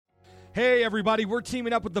Hey everybody, we're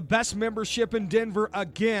teaming up with the best membership in Denver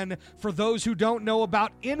again. For those who don't know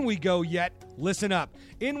about In We Go yet, listen up.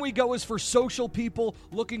 In We Go is for social people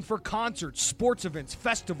looking for concerts, sports events,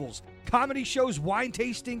 festivals, comedy shows, wine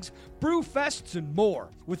tastings, brew fests, and more.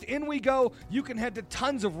 With In We Go, you can head to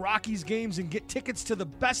tons of Rockies games and get tickets to the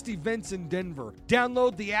best events in Denver.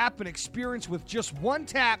 Download the app and experience with just one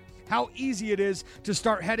tap how easy it is to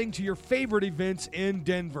start heading to your favorite events in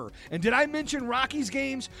Denver. And did I mention Rockies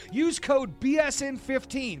games? Use code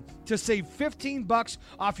BSN15 to save $15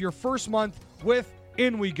 off your first month with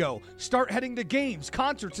In We Go. Start heading to games,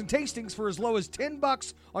 concerts, and tastings for as low as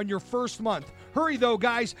 $10 on your first month. Hurry though,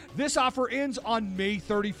 guys. This offer ends on May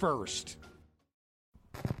 31st.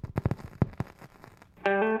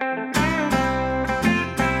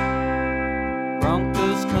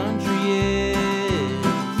 Broncos country is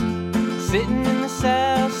sitting in the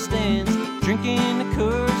south stands, drinking the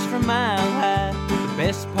Coors from Mile High. The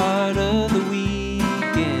best part of the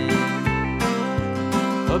weekend,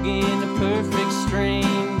 hugging a perfect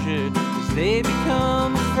stranger as they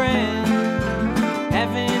become a friend,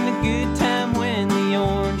 having a good time when the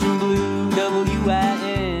orange and blue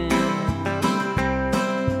WIN,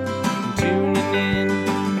 tuning in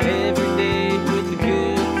every day with the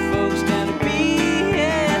good folks down at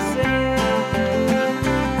BSN.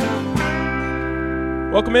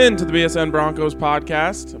 Welcome in to the BSN Broncos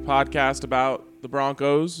podcast, a podcast about the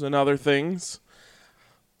Broncos and other things.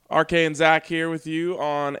 RK and Zach here with you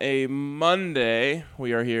on a Monday.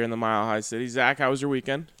 We are here in the Mile High City. Zach, how was your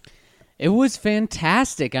weekend? It was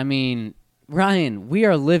fantastic. I mean, Ryan, we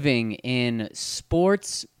are living in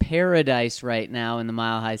sports paradise right now in the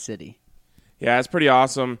Mile High City. Yeah, it's pretty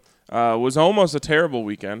awesome. It was almost a terrible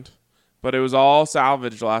weekend, but it was all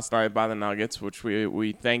salvaged last night by the Nuggets, which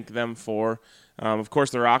we thank them for. Of course,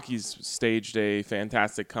 the Rockies staged a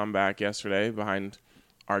fantastic comeback yesterday behind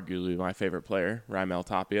arguably my favorite player, Raimel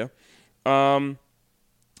Tapia. And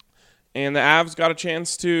the Avs got a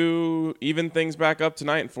chance to even things back up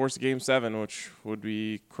tonight and force a Game 7, which would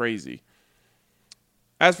be crazy.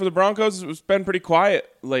 As for the Broncos, it's been pretty quiet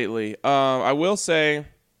lately. I will say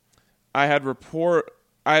I had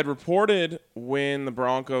reported when the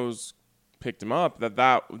Broncos picked him up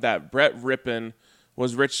that Brett Rippon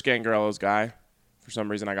was Rich Scangarello's guy. For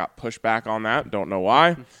some reason, I got pushed back on that. Don't know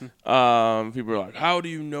why. People were like, how do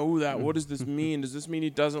you know that? What does this mean? Does this mean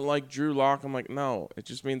he doesn't like Drew Lock? I'm like, no. It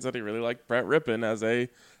just means that he really liked Brett Rippon as a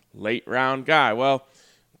late-round guy. Well,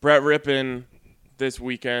 Brett Rippon this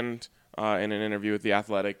weekend in an interview with The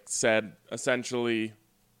Athletic said, essentially,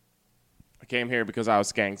 I came here because I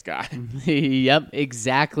was Skang's guy. Yep,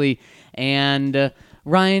 exactly. And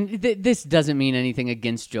Ryan, this doesn't mean anything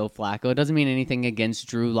against Joe Flacco. It doesn't mean anything against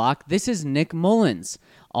Drew Lock. This is Nick Mullins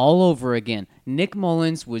all over again. Nick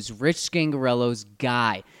Mullins was Rich Scangarello's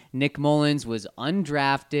guy. Nick Mullins was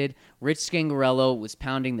undrafted. Rich Scangarello was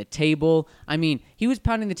pounding the table. I mean, he was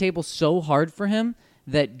pounding the table so hard for him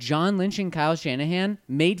that John Lynch and Kyle Shanahan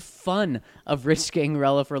made fun of Rich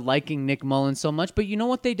Scangarello for liking Nick Mullins so much. But you know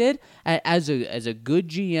what they did? As a good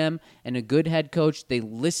GM and a good head coach, they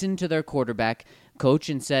listened to their quarterback coach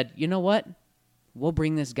and said, you know what? We'll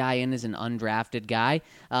bring this guy in as an undrafted guy.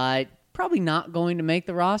 Probably not going to make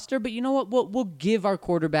the roster, but you know what? We'll give our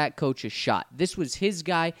quarterback coach a shot. This was his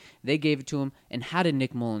guy. They gave it to him. And how did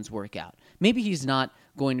Nick Mullins work out? Maybe he's not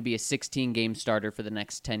going to be a 16-game starter for the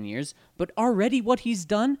next 10 years, but already what he's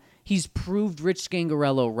done, he's proved Rich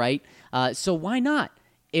Scangarello right. So why not?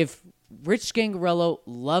 If Rich Scangarello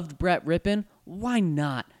loved Brett Rippon, why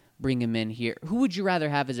not bring him in here? Who would you rather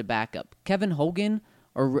have as a backup? Kevin Hogan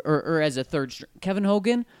or as a third string? Kevin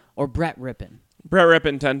Hogan or Brett Rippon? Brett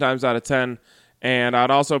Rippon 10 times out of 10. And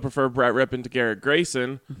I'd also prefer Brett Rippon to Garrett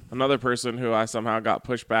Grayson, another person who I somehow got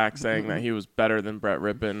pushed back saying that he was better than Brett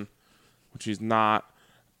Rippon, which he's not.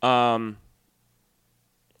 As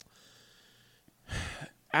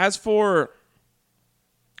for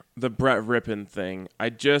the Brett Rippon thing, I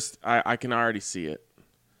can already see it.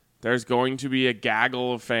 There's going to be a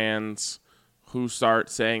gaggle of fans who start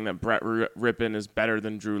saying that Brett Rippon is better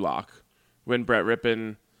than Drew Lock when Brett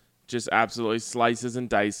Rippon just absolutely slices and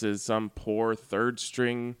dices some poor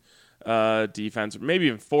third-string defense, or maybe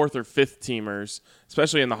even fourth or fifth teamers,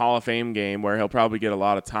 especially in the Hall of Fame game where he'll probably get a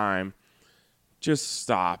lot of time. Just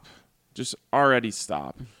stop. Just already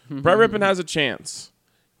stop. Brett Rippon has a chance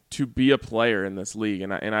to be a player in this league,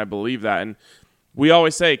 and I believe that. And we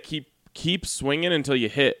always say keep swinging until you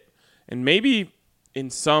hit. And maybe in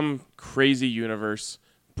some crazy universe,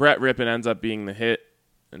 Brett Rippon ends up being the hit,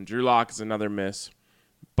 and Drew Lock is another miss.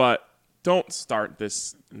 But don't start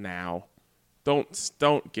this now.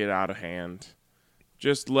 Don't get out of hand.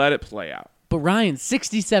 Just let it play out. But Ryan,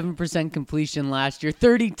 67% completion last year,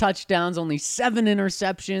 30 touchdowns, only 7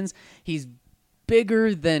 interceptions. He's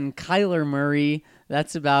bigger than Kyler Murray.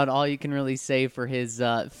 That's about all you can really say for his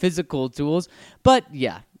physical tools. But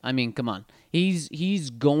yeah, I mean, come on. He's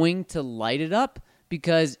going to light it up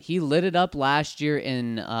because he lit it up last year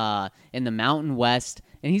in the Mountain West,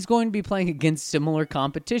 and he's going to be playing against similar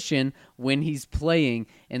competition when he's playing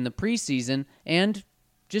in the preseason. And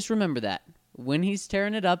just remember that. When he's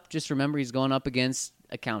tearing it up, just remember he's going up against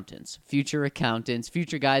future accountants,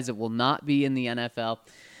 future guys that will not be in the NFL.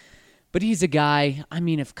 But he's a guy, I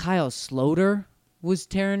mean, if Kyle Sloter was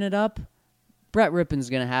tearing it up, Brett Rippon's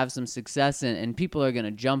going to have some success, and people are going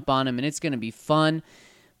to jump on him, and it's going to be fun.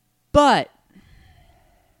 But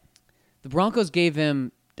the Broncos gave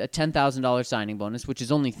him a $10,000 signing bonus, which is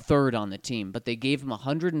only third on the team, but they gave him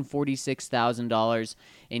 $146,000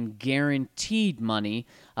 in guaranteed money.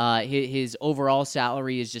 His overall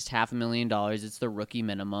salary is just $500,000. It's the rookie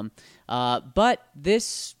minimum. But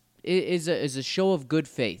this is a show of good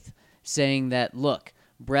faith, saying that, look,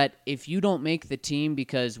 Brett, if you don't make the team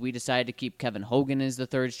because we decided to keep Kevin Hogan as the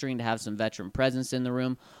third string to have some veteran presence in the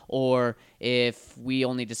room, or if we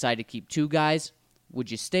only decide to keep 2 guys, would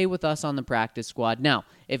you stay with us on the practice squad? Now,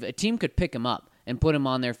 if a team could pick him up and put him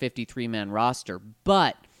on their 53-man roster,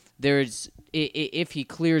 but if he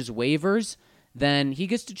clears waivers, then he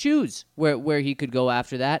gets to choose where he could go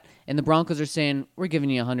after that. And the Broncos are saying, we're giving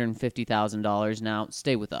you $150,000 now.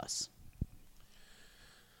 Stay with us.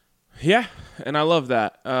 Yeah, and I love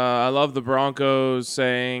that. I love the Broncos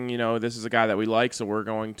saying, this is a guy that we like, so we're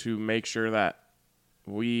going to make sure that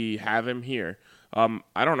we have him here.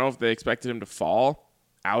 I don't know if they expected him to fall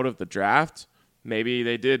out of the draft. Maybe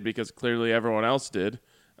they did because clearly everyone else did.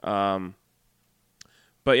 But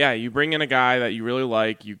yeah, you bring in a guy that you really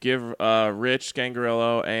like. You give Rich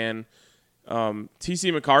Scangarillo and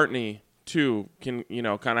T.C. McCartney, too, can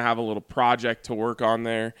kind of have a little project to work on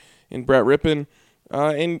there in Brett Rippon.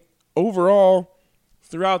 And overall,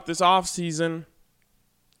 throughout this offseason,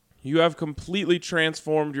 you have completely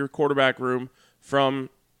transformed your quarterback room from,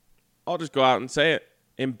 I'll just go out and say it,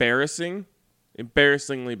 embarrassingly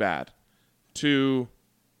bad to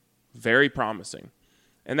very promising.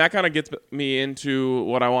 And that kind of gets me into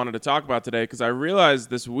what I wanted to talk about today, because I realized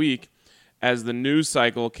this week, as the news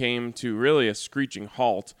cycle came to really a screeching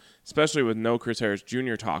halt, especially with no Chris Harris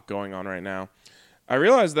Jr. talk going on right now, I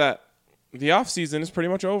realized that the offseason is pretty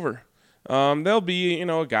much over. There'll be,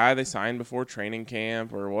 a guy they signed before training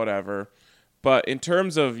camp or whatever. But in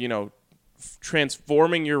terms of,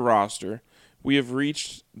 transforming your roster, we have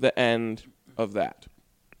reached the end of that.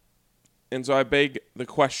 And so I beg the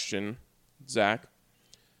question, Zach,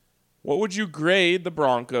 what would you grade the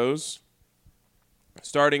Broncos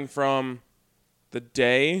starting from the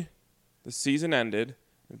day the season ended,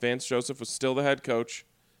 and Vance Joseph was still the head coach,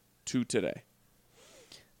 to today?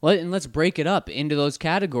 Well, and let's break it up into those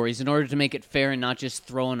categories in order to make it fair and not just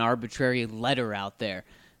throw an arbitrary letter out there.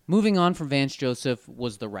 Moving on from Vance Joseph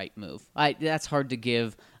was the right move. That's hard to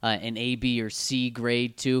give an A, B, or C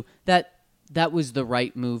grade to. That was the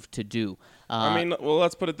right move to do.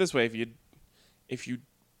 Let's put it this way. If you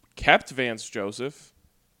kept Vance Joseph,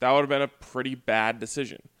 that would have been a pretty bad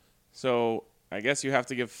decision. So I guess you have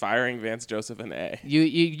to give firing Vance Joseph an A.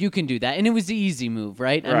 You can do that. And it was the easy move,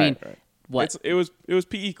 right? Right. What? It was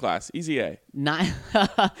PE class, easy A.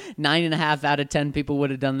 9.5 out of 10 people would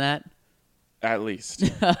have done that. At least.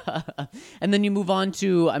 And then you move on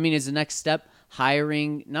to, as the next step,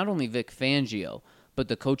 hiring not only Vic Fangio, but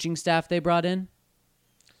the coaching staff they brought in.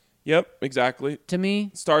 Yep, exactly. To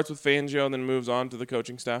me, starts with Fangio and then moves on to the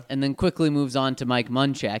coaching staff. And then quickly moves on to Mike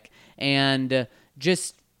Munchak. And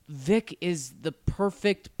just Vic is the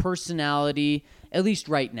perfect personality, at least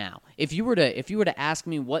right now. If you were to ask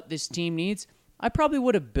me what this team needs, I probably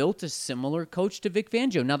would have built a similar coach to Vic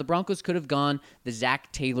Fangio. Now, the Broncos could have gone the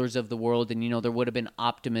Zach Taylors of the world, and, there would have been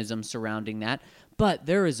optimism surrounding that. But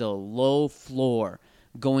there is a low floor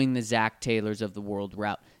going the Zach Taylors of the world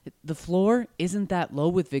route. The floor isn't that low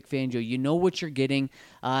with Vic Fangio. You know what you're getting.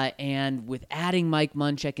 And with adding Mike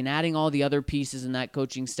Munchak and adding all the other pieces in that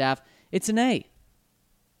coaching staff, it's an A.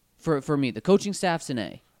 For me, the coaching staff's an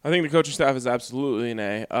A. I think the coaching staff is absolutely an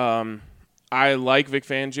A. I like Vic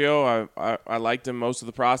Fangio. I liked him most of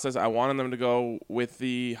the process. I wanted them to go with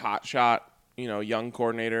the hot shot, young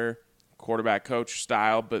coordinator, quarterback coach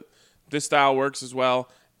style, but this style works as well.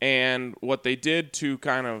 And what they did to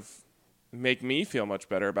kind of make me feel much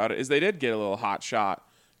better about it is they did get a little hot shot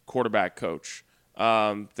quarterback coach.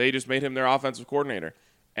 They just made him their offensive coordinator.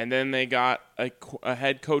 And then they got a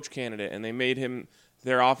head coach candidate, and they made him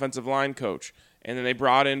their offensive line coach. And then they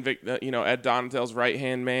brought in Ed Donatell's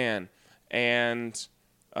right-hand man. and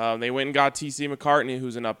they went and got T.C. McCartney,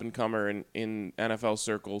 who's an up-and-comer in NFL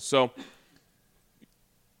circles. So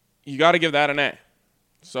you got to give that an A.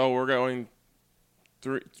 So we're going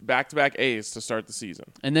back-to-back A's to start the season.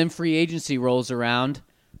 And then free agency rolls around.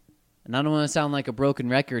 And I don't want to sound like a broken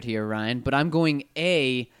record here, Ryan, but I'm going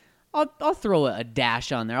A. I'll throw a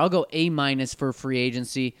dash on there. I'll go A- for free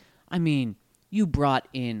agency. I mean, you brought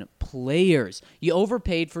in players. You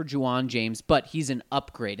overpaid for Juwan James, but he's an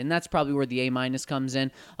upgrade, and that's probably where the A- comes in.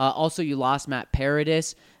 Also, you lost Matt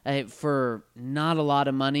Paradis for not a lot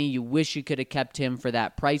of money. You wish you could have kept him for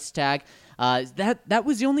that price tag. That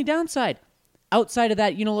was the only downside. Outside of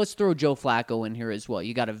that, let's throw Joe Flacco in here as well.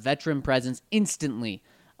 You got a veteran presence, instantly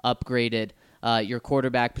upgraded your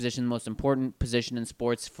quarterback position, the most important position in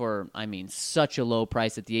sports, for, such a low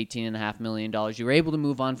price at the $18.5 million. You were able to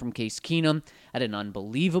move on from Case Keenum at an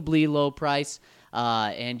unbelievably low price,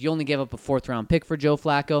 and you only gave up a fourth-round pick for Joe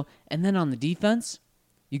Flacco. And then on the defense,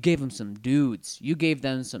 you gave them some dudes. You gave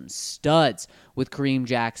them some studs with Kareem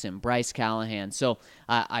Jackson, Bryce Callahan. So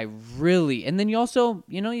I really, and then you also,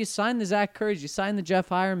 you signed the Zach Kurds, you signed the Jeff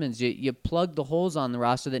Hiremans, you plugged the holes on the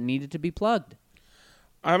roster that needed to be plugged.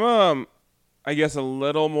 I'm I guess a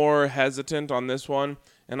little more hesitant on this one,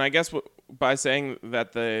 and I guess by saying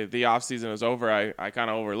that the offseason is over, I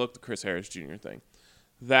kind of overlooked the Chris Harris Jr. thing.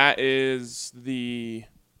 That is the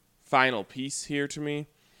final piece here to me,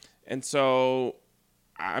 and so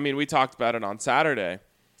we talked about it on Saturday,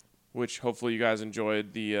 which hopefully you guys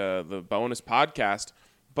enjoyed the bonus podcast,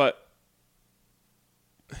 but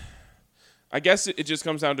I guess it just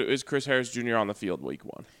comes down to, is Chris Harris Jr. on the field week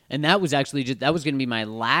 1? And that was actually that was going to be my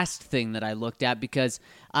last thing that I looked at, because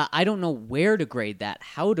I don't know where to grade that,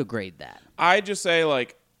 how to grade that. I just say,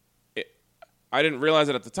 I didn't realize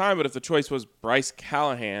it at the time, but if the choice was Bryce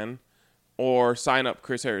Callahan or sign up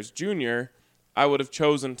Chris Harris Jr., I would have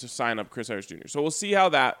chosen to sign up Chris Harris Jr. So we'll see how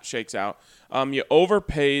that shakes out. You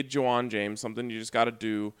overpaid Juwan James, something you just got to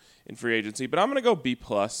do in free agency, but I'm going to go B+.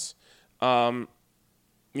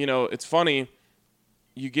 It's funny.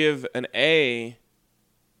 You give an A.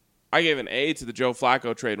 I gave an A to the Joe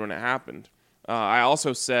Flacco trade when it happened. I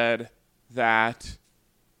also said that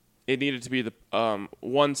it needed to be the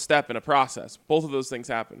one step in a process. Both of those things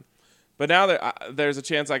happened. But now there's a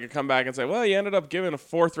chance I could come back and say, well, you ended up giving a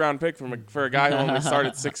fourth-round pick for a guy who only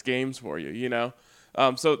started 6 games for you,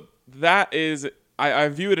 So that is – I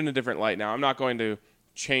view it in a different light now. I'm not going to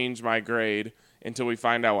change my grade until we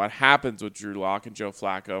find out what happens with Drew Lock and Joe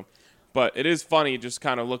Flacco. But it is funny just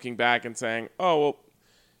kind of looking back and saying, oh, well,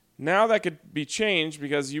 now that could be changed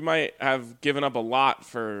because you might have given up a lot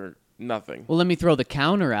for nothing. Well, let me throw the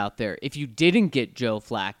counter out there. If you didn't get Joe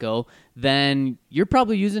Flacco, then you're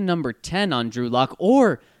probably using number 10 on Drew Lock,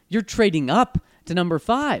 or you're trading up to number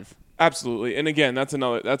 5. Absolutely. And again, that's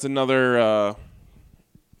another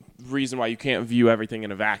reason why you can't view everything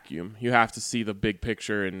in a vacuum. You have to see the big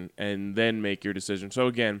picture and then make your decision. So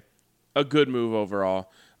again, a good move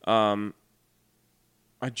overall. I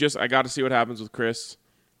got to see what happens with Chris,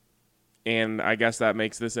 and I guess that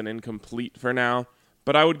makes this an incomplete for now.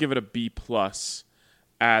 But I would give it a B+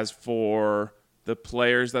 as for the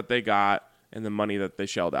players that they got and the money that they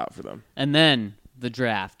shelled out for them. And then the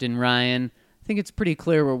draft. And Ryan, I think it's pretty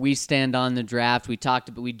clear where we stand on the draft. We talked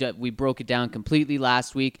about, we broke it down completely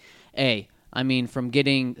last week. From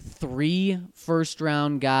getting 3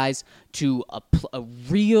 first-round guys to a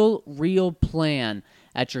real plan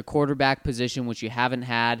at your quarterback position, which you haven't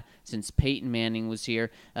had since Peyton Manning was here,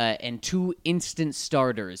 and 2 instant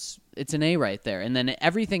starters. It's an A right there. And then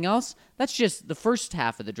everything else, that's just the first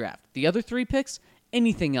half of the draft. The other 3 picks,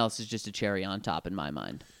 anything else is just a cherry on top in my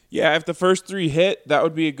mind. Yeah, if the first 3 hit, that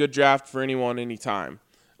would be a good draft for anyone, anytime.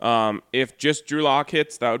 If just Drew Lock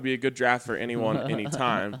hits, that would be a good draft for anyone,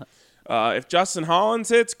 anytime. If Justin Hollins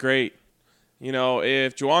hits, great.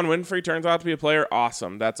 If Juwan Winfrey turns out to be a player,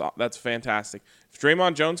 awesome. That's fantastic. If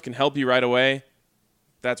Draymond Jones can help you right away,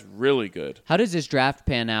 that's really good. How does this draft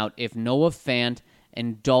pan out if Noah Fant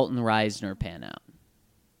and Dalton Reisner pan out?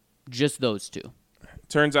 Just those 2.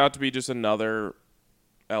 Turns out to be just another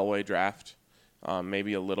Elway draft,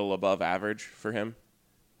 maybe a little above average for him.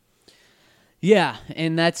 Yeah,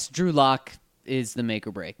 and that's Drew Lock is the make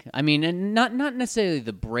or break. And not necessarily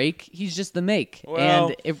the break. He's just the make. Well,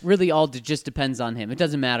 and it really all just depends on him. It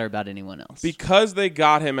doesn't matter about anyone else. Because they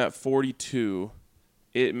got him at 42,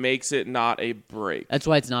 it makes it not a break. That's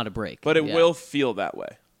why it's not a break. But it will feel that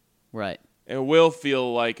way. Right. It will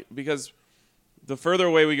feel like, because the further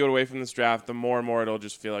away we go away from this draft, the more and more it'll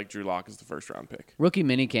just feel like Drew Lock is the first-round pick. Rookie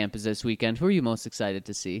minicamp is this weekend. Who are you most excited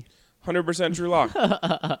to see? 100% Drew Lock.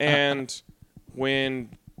 And when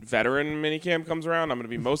veteran minicamp comes around, I'm going to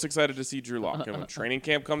be most excited to see Drew Lock. And when training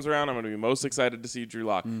camp comes around, I'm going to be most excited to see Drew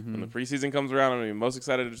Lock. When the preseason comes around, I'm going to be most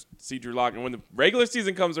excited to see Drew Lock. And when the regular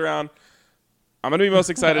season comes around, I'm going to be most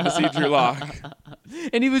excited to see Drew Lock.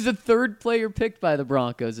 And he was the third player picked by the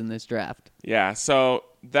Broncos in this draft. Yeah, so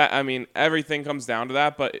that, I mean, everything comes down to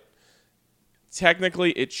that, but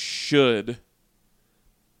technically it should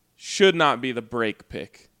not be the break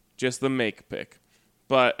pick, just the make pick.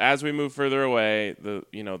 But as we move further away, the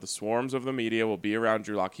swarms of the media will be around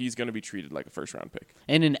Drew Lock. He's going to be treated like a first-round pick.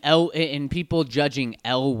 And in people judging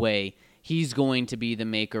Elway, he's going to be the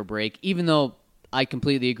make or break, even though I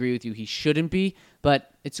completely agree with you, he shouldn't be.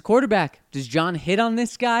 But it's a quarterback. Does John hit on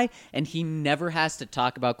this guy? And he never has to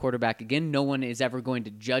talk about quarterback again. No one is ever going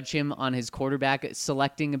to judge him on his quarterback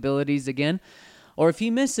selecting abilities again. Or if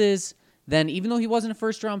he misses, then even though he wasn't a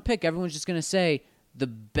first-round pick, everyone's just going to say, the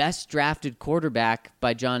best drafted quarterback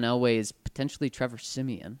by John Elway is potentially Trevor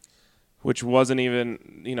Siemian. Which wasn't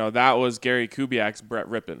even, that was Gary Kubiak's Brett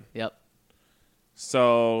Rippon. Yep.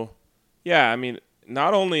 So, yeah, I mean,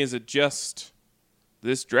 not only is it just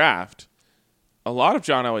this draft, a lot of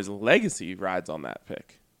John Elway's legacy rides on that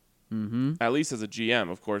pick. Mm-hmm. At least as a GM.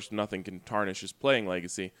 Of course, nothing can tarnish his playing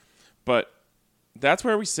legacy. But that's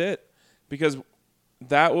where we sit. Because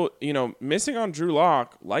that will, missing on Drew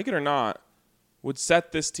Lock, like it or not, would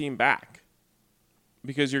set this team back,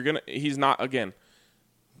 because he's not, again,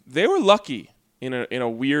 they were lucky in a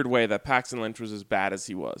weird way that Paxton Lynch was as bad as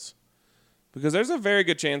he was, because there's a very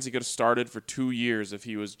good chance he could have started for 2 years if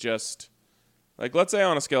he was just, like, let's say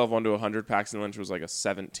on a scale of 1 to 100, Paxton Lynch was like a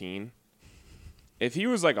 17. If he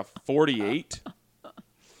was like a 48,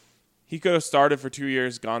 he could have started for 2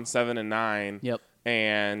 years, gone 7-9, yep,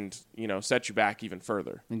 and, set you back even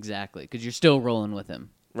further. Exactly, because you're still rolling with him.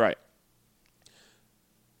 Right.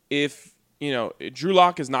 If, Drew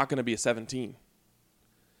Lock is not going to be a 17.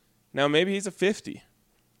 Now, maybe he's a 50.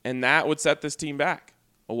 And that would set this team back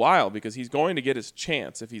a while, because he's going to get his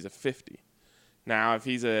chance if he's a 50. Now, if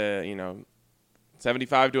he's a,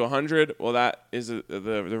 75 to 100, well, that is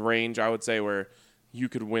the range, I would say, where you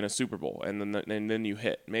could win a Super Bowl. And then you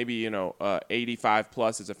hit. Maybe, 85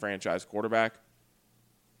 plus is a franchise quarterback.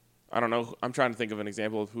 I don't know. I'm trying to think of an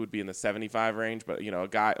example of who would be in the 75 range. But, a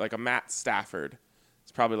guy like a Matt Stafford,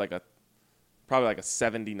 it's probably like a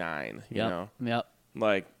 79, Yep.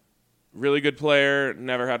 Like, really good player,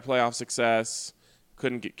 never had playoff success,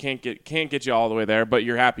 can't get you all the way there, but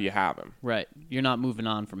you're happy you have him. Right. You're not moving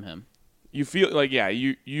on from him. You feel like, yeah,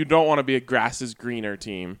 you don't want to be a grass is greener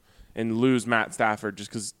team and lose Matt Stafford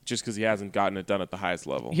just because he hasn't gotten it done at the highest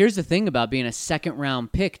level. Here's the thing about being a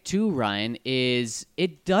second-round pick, too, Ryan, is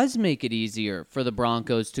it does make it easier for the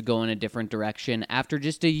Broncos to go in a different direction after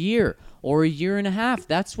just a year or a year and a half.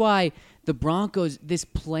 That's why the Broncos, this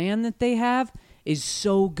plan that they have is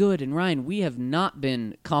so good. And, Ryan, we have not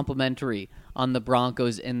been complimentary on the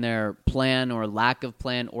Broncos in their plan or lack of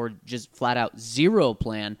plan or just flat-out zero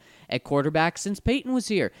plan at quarterback since Peyton was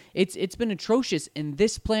here. It's been atrocious, and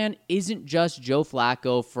this plan isn't just Joe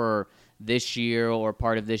Flacco for this year or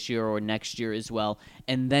part of this year or next year as well,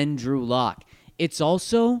 and then Drew Lock. It's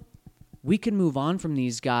also, we can move on from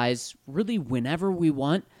these guys really whenever we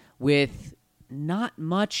want with not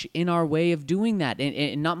much in our way of doing that,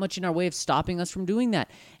 and not much in our way of stopping us from doing that.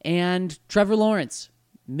 And Trevor Lawrence,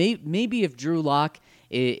 maybe if Drew Lock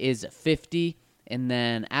is 50, and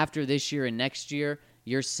then after this year and next year,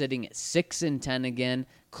 you're sitting at 6-10 again.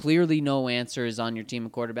 Clearly, no answer is on your team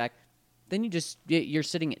at quarterback. Then you're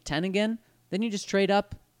sitting at 10 again. Then you just trade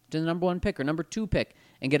up to the number 1 pick or number 2 pick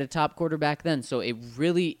and get a top quarterback then. So it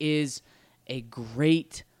really is a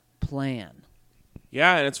great plan.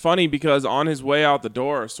 Yeah, and it's funny because on his way out the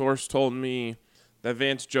door, a source told me that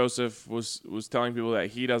Vance Joseph was telling people that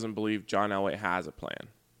he doesn't believe John Elway has a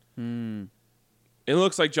plan. It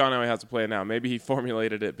looks like John Elway has a plan now. Maybe he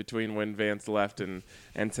formulated it between when Vance left and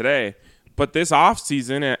today. But this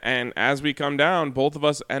offseason, and as we come down, both of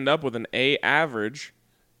us end up with an A average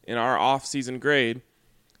in our offseason grade.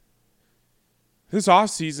 This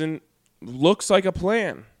offseason looks like a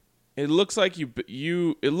plan. It looks like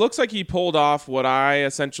it looks like he pulled off what I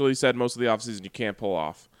essentially said most of the offseason you can't pull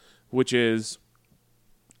off, which is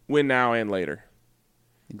win now and later.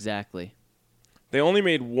 Exactly. They only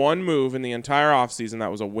made one move in the entire offseason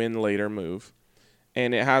that was a win-later move,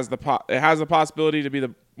 and it has the possibility to be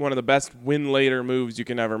one of the best win-later moves you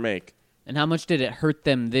can ever make. And how much did it hurt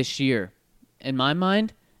them this year? In my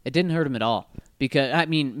mind, it didn't hurt them at all. Because, I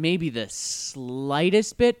mean, maybe the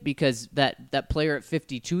slightest bit, because that player at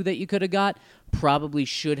 52 that you could have got probably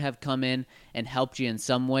should have come in and helped you in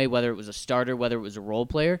some way, whether it was a starter, whether it was a role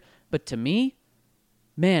player. But to me,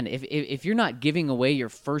 man, if you're not giving away your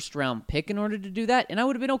first-round pick in order to do that, and I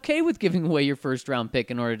would have been okay with giving away your first-round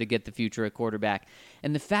pick in order to get the future at quarterback.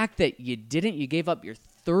 And the fact that you didn't, you gave up your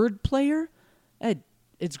third player,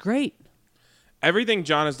 it's great. Everything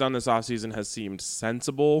John has done this offseason has seemed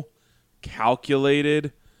sensible,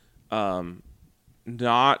 calculated,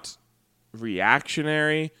 not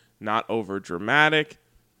reactionary, not over-dramatic.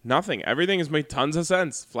 Nothing. Everything has made tons of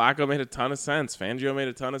sense. Flacco made a ton of sense. Fangio made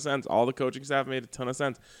a ton of sense. All the coaching staff made a ton of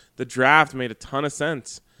sense. The draft made a ton of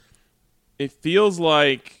sense. It feels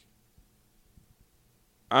like,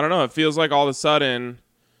 I don't know, it feels like all of a sudden,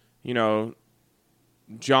 you know,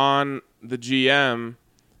 John, the GM,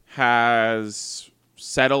 has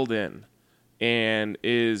settled in and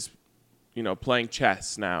is, you know, playing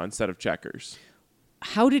chess now instead of checkers.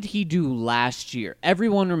 How did he do last year?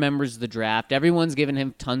 Everyone remembers the draft. Everyone's given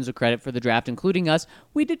him tons of credit for the draft, including us.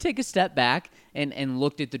 We did take a step back and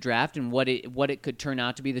looked at the draft and what it could turn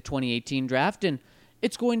out to be, the 2018 draft, and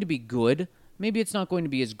it's going to be good. Maybe it's not going to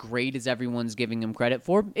be as great as everyone's giving him credit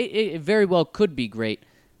for. It very well could be great.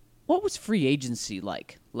 What was free agency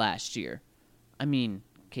like last year? I mean,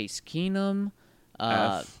 Case Keenum.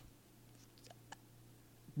 No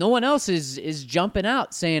one else is jumping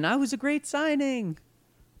out saying, I was a great signing.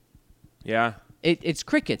 Yeah. It's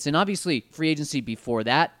crickets. And obviously, free agency before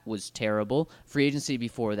that was terrible. Free agency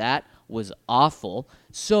before that was awful.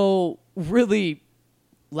 So, really,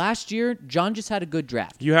 last year, John just had a good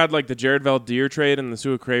draft. You had like the Jared Valdir trade and the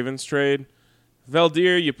Sua Cravens trade.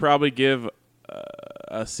 Valdir, you probably give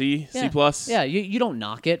a C, Yeah. C plus. Yeah, you don't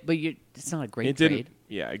knock it, but it's not a great trade.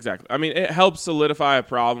 Yeah, exactly. I mean, it helps solidify a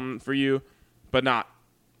problem for you, but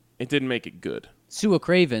it didn't make it good. Sua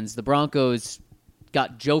Cravens, the Broncos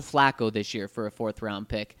got Joe Flacco this year for a 4th-round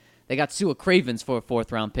pick. They got Sua Cravens for a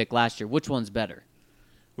 4th-round pick last year. Which one's better?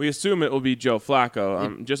 We assume it will be Joe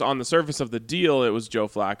Flacco. Just on the surface of the deal, it was Joe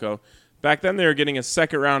Flacco. Back then, they were getting a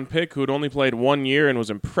 2nd-round pick who had only played 1 year and was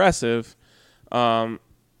impressive.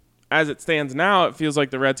 As it stands now, it feels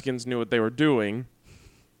like the Redskins knew what they were doing,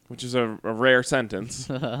 which is a rare sentence.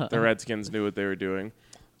 The Redskins knew what they were doing.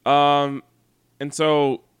 And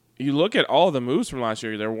so you look at all the moves from last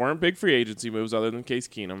year, there weren't big free agency moves other than Case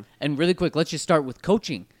Keenum. And really quick, let's just start with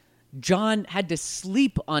coaching. John had to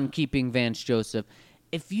sleep on keeping Vance Joseph.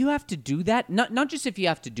 If you have to do that, not just if you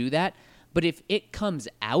have to do that, but if it comes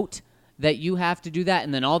out that you have to do that,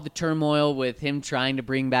 and then all the turmoil with him trying to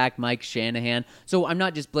bring back Mike Shanahan. So I'm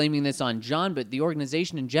not just blaming this on John, but the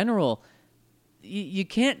organization in general. You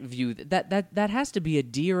can't view that has to be a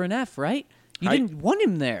D or an F, right? You didn't want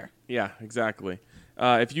him there. Yeah, exactly.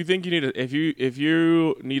 If you think you need if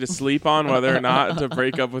you need to sleep on whether or not to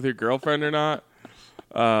break up with your girlfriend or not,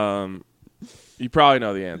 you probably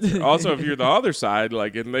know the answer. Also, if you're the other side,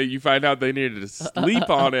 like, and you find out they needed to sleep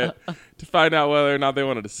on it to find out whether or not they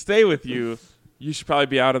wanted to stay with you, you should probably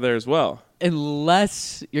be out of there as well.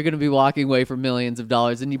 Unless you're going to be walking away for millions of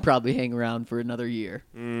dollars, and you probably hang around for another year.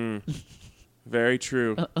 Very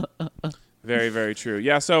true. Very, very true.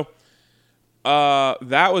 Yeah, so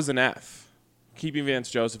that was an F. Keeping Vance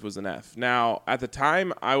Joseph was an F. Now, at the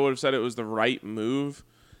time, I would have said it was the right move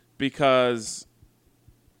because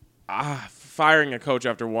firing a coach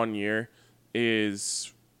after 1 year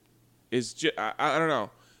is just, I don't know.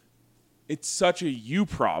 It's such a you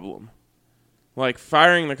problem. Like,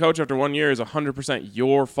 firing the coach after 1 year is 100%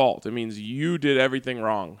 your fault. It means you did everything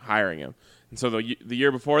wrong hiring him. And so the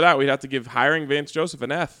year before that, we'd have to give hiring Vance Joseph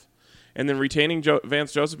an F. And then retaining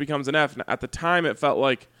Vance Joseph becomes an F. And at the time, it felt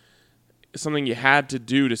like something you had to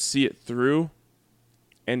do to see it through.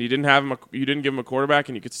 And you didn't give him a quarterback,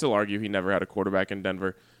 and you could still argue he never had a quarterback in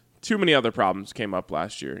Denver. Too many other problems came up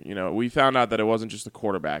last year. You know, we found out that it wasn't just the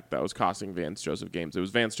quarterback that was costing Vance Joseph games. It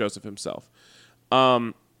was Vance Joseph himself.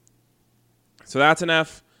 So that's an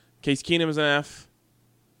F. Case Keenum is an F.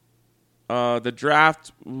 The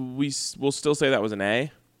draft, we'll still say that was an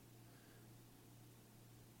A.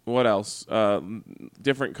 What else?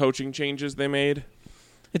 Different coaching changes they made.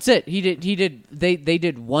 It's it. They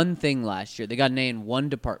did one thing last year. They got an A in one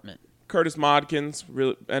department. Curtis Modkins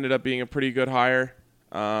really ended up being a pretty good hire.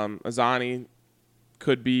 Azani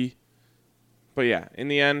could be. But yeah, in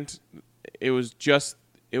the end, it was just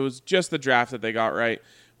the draft that they got right.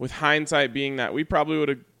 With hindsight being that we probably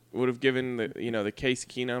would have given the Case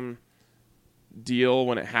Keenum deal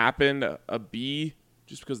when it happened a B,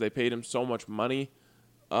 just because they paid him so much money.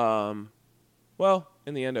 Well,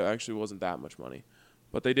 in the end, it actually wasn't that much money,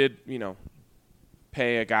 but they did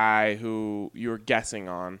pay a guy who you were guessing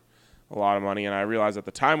on a lot of money. And I realized at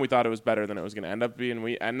the time we thought it was better than it was going to end up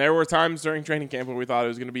being. And there were times during training camp where we thought it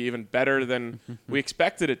was going to be even better than we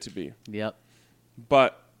expected it to be. Yep.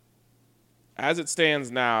 But as it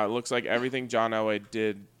stands now, it looks like everything John Elway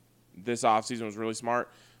did this offseason was really smart.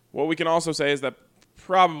 What we can also say is that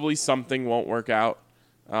probably something won't work out.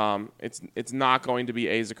 It's not going to be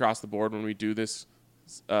A's across the board when we do this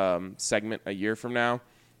segment a year from now.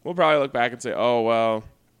 We'll probably look back and say, oh, well,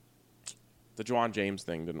 the Juwan James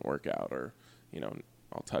thing didn't work out, or,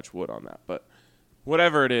 I'll touch wood on that. But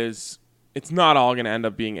whatever it is, it's not all going to end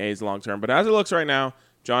up being A's long term. But as it looks right now,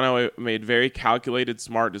 John Elway made very calculated,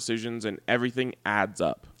 smart decisions, and everything adds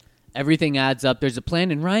up. Everything adds up. There's a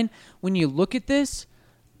plan. And Ryan, when you look at this,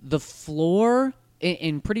 the floor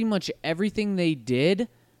in pretty much everything they did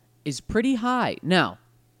is pretty high. Now,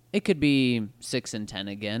 it could be 6-10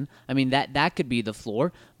 again. I mean, that could be the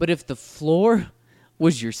floor. But if the floor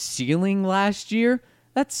was your ceiling last year,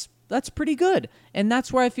 that's pretty good. And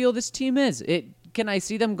that's where I feel this team is. Can I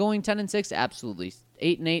see them going 10-6? Absolutely.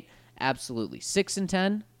 8-8? Absolutely.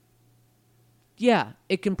 6-10? Yeah,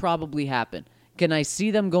 it can probably happen. Can I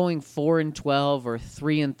see them going 4-12 or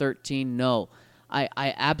 3-13? No.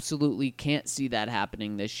 I absolutely can't see that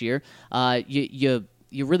happening this year.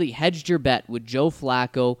 You really hedged your bet with Joe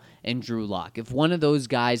Flacco and Drew Lock. If one of those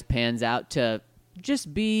guys pans out to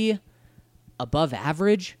just be above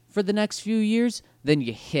average for the next few years, then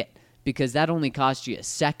you hit, because that only cost you a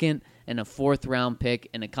second and a fourth-round pick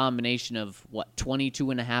and a combination of,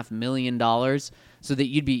 $22.5 million, so that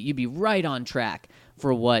you'd be right on track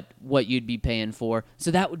for what you'd be paying for.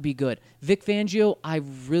 So that would be good. Vic Fangio, I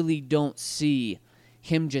really don't see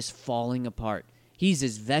him just falling apart. He's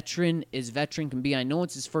as veteran can be. I know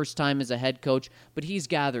it's his first time as a head coach, but he's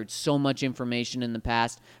gathered so much information in the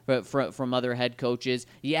past from other head coaches.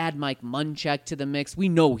 You add Mike Munchak to the mix, we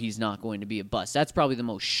know he's not going to be a bust. That's probably the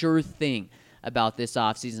most sure thing about this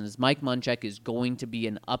offseason is Mike Munchak is going to be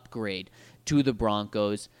an upgrade to the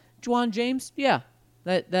Broncos. Juwan James, yeah,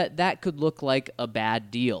 that could look like a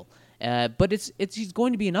bad deal. But he's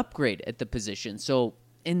going to be an upgrade at the position. So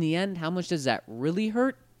in the end, how much does that really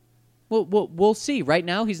hurt? We'll see. Right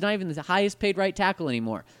now, he's not even the highest paid right tackle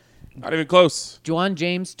anymore. Not even close. Juwan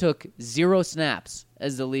James took 0 snaps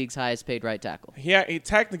as the league's highest paid right tackle. Yeah, he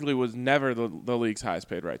technically was never the league's highest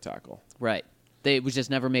paid right tackle. Right. It was just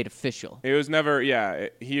never made official. It was never,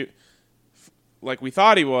 he, like we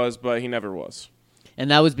thought he was, but he never was.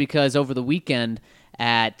 And that was because over the weekend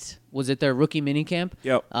was it their rookie minicamp?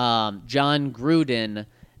 Yep. John Gruden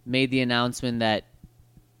made the announcement that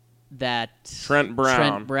Trent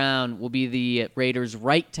Brown will be the Raiders'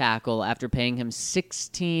 right tackle after paying him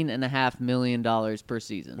 $16.5 million per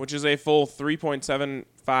season. Which is a full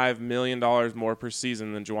 $3.75 million more per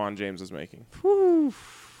season than Juwan James is making. Whew.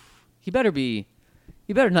 He better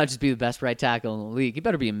not just be the best right tackle in the league. He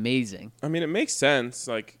better be amazing. I mean, it makes sense.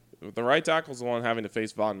 Like, the right tackle's the one having to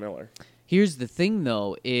face Von Miller. Here's the thing,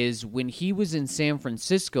 though, is when he was in San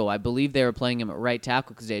Francisco, I believe they were playing him at right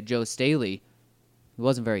tackle because they had Joe Staley. He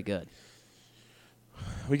wasn't very good.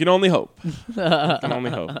 We can only hope.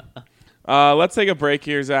 Let's take a break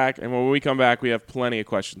here, Zach, and when we come back, we have plenty of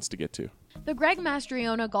questions to get to. The Greg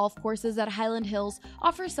Mastriona golf courses at Highland Hills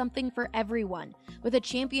offer something for everyone. With a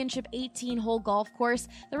championship 18-hole golf course,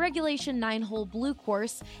 the regulation 9-hole blue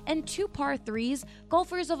course, and 2 par 3s,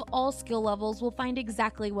 golfers of all skill levels will find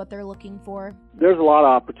exactly what they're looking for. There's a lot of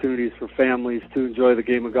opportunities for families to enjoy the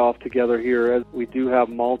game of golf together here, as we do have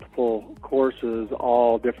multiple courses,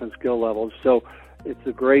 all different skill levels. So it's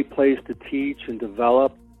a great place to teach and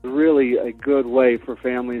develop. Really a good way for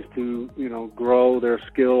families to, grow their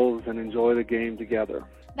skills and enjoy the game together.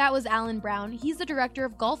 That was Alan Brown. He's the director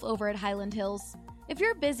of golf over at Highland Hills. If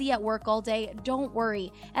you're busy at work all day, don't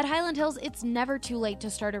worry. At Highland Hills, it's never too late to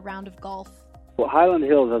start a round of golf. Well, Highland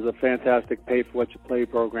Hills has a fantastic pay-for-what-you-play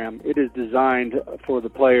program. It is designed for the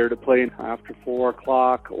player to play after 4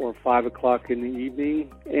 o'clock or 5 o'clock in the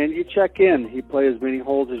evening. And you check in. You play as many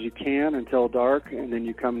holes as you can until dark, and then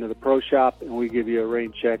you come to the pro shop, and we give you a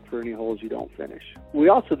rain check for any holes you don't finish. We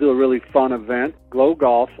also do a really fun event, Glow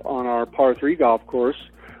Golf, on our par 3 golf course,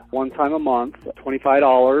 one time a month,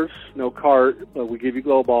 $25, no cart, but we give you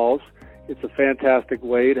glow balls. It's a fantastic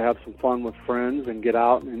way to have some fun with friends and get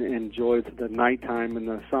out and enjoy the nighttime in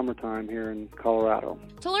the summertime here in Colorado.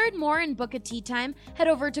 To learn more and book a tee time, head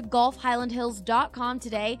over to golfhighlandhills.com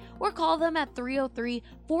today or call them at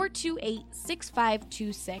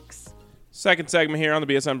 303-428-6526. Second segment here on the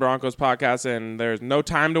BSN Broncos podcast, and there's no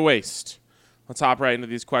time to waste. Let's hop right into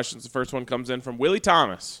these questions. The first one comes in from Willie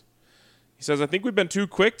Thomas. He says, I think we've been too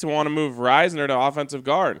quick to want to move Reisner to offensive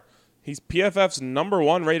guard. He's PFF's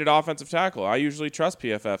 #1 rated offensive tackle. I usually trust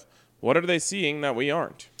PFF. What are they seeing that we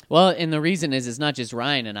aren't? Well, and the reason is it's not just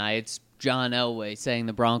Ryan and I. It's John Elway saying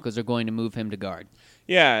the Broncos are going to move him to guard.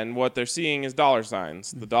 Yeah, and what they're seeing is dollar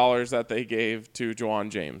signs, the dollars that they gave to Juwan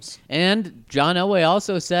James. And John Elway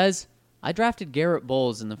also says, I drafted Garrett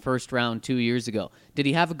Bowles in the first round 2 years ago. Did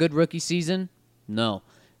he have a good rookie season? No.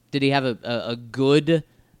 Did he have a good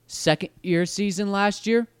second-year season last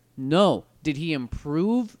year? No. Did he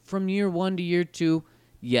improve from year 1 to year 2?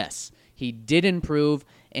 Yes. He did improve,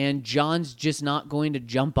 and John's just not going to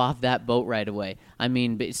jump off that boat right away. I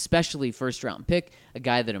mean, especially first-round pick, a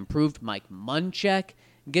guy that improved. Mike Munchak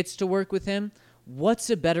gets to work with him.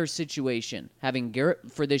 What's a better situation having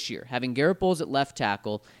Garrett Bowles at left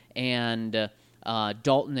tackle and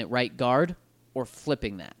Dalton at right guard, or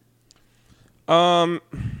flipping that? I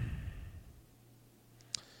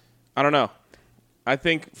don't know. I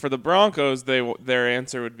think for the Broncos, their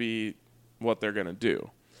answer would be what they're going to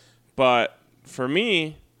do. But for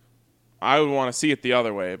me, I would want to see it the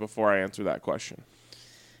other way before I answer that question.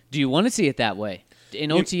 Do you want to see it that way? In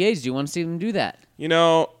OTAs, do you want to see them do that? You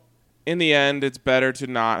know, in the end, it's better to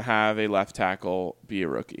not have a left tackle be a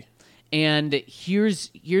rookie. And here's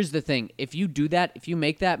the thing. If you do that, if you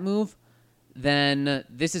make that move, then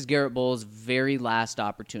this is Garrett Bowles' very last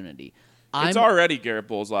opportunity. It's already Garrett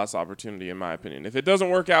Bowles' last opportunity, in my opinion. If it doesn't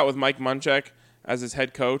work out with Mike Munchak as his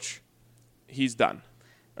head coach, he's done.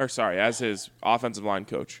 As his offensive line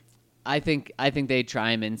coach. I think they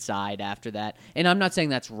try him inside after that. And I'm not saying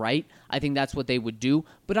that's right. I think that's what they would do.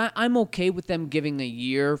 But I'm okay with them giving a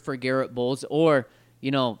year for Garrett Bowles. Or,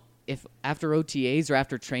 if after OTAs or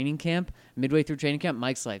after training camp, midway through training camp,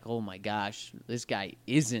 Mike's like, oh my gosh, this guy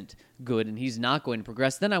isn't good and he's not going to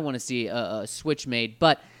progress, then I want to see a switch made.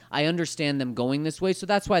 But I understand them going this way, so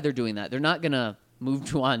that's why they're doing that. They're not going to move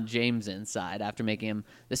Juwan James inside after making him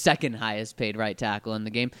the second highest paid right tackle in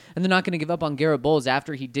the game. And they're not going to give up on Garrett Bowles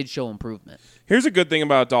after he did show improvement. Here's a good thing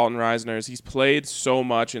about Dalton Risner is he's played so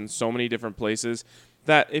much in so many different places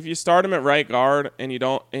that if you start him at right guard and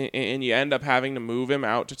you end up having to move him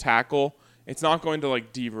out to tackle, it's not going to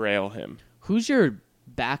derail him. Who's your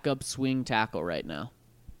backup swing tackle right now?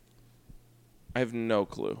 I have no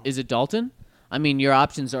clue. Is it Dalton? I mean, your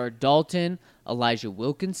options are Dalton, Elijah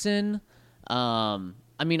Wilkinson.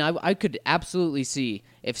 I could absolutely see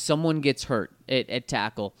if someone gets hurt at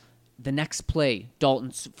tackle, the next play,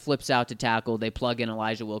 Dalton flips out to tackle, they plug in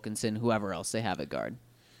Elijah Wilkinson, whoever else they have at guard.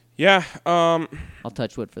 Yeah. I'll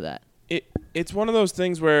touch wood for that. It's one of those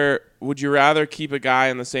things where would you rather keep a guy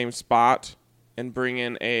in the same spot and bring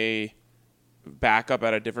in a backup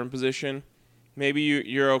at a different position? Maybe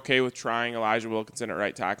you're okay with trying Elijah Wilkinson at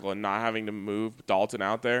right tackle and not having to move Dalton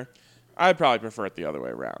out there. I'd probably prefer it the other way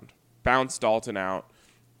around. Bounce Dalton out.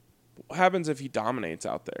 What happens if he dominates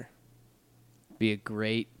out there? Be a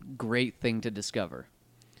great, great thing to discover.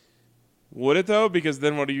 Would it, though? Because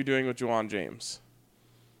then what are you doing with Juwan James?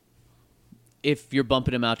 If you're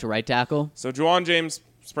bumping him out to right tackle? So Juwan James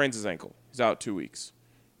sprains his ankle. He's out 2 weeks.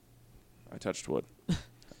 I touched wood.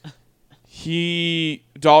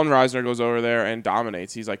 Dalton Risner goes over there and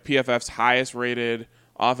dominates. He's like PFF's highest rated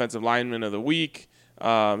offensive lineman of the week.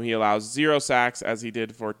 He allows 0 sacks, as he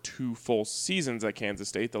did for 2 full seasons at Kansas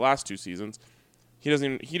State. The last 2 seasons, he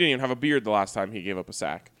didn't even have a beard the last time he gave up a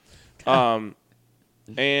sack. And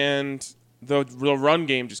the run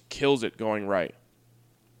game just kills it going right.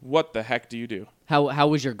 What the heck do you do? How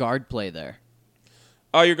was your guard play there?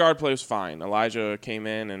 Oh, your guard play was fine. Elijah came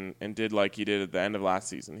in and did like he did at the end of last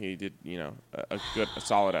season. He did, a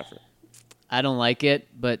solid effort. I don't like it,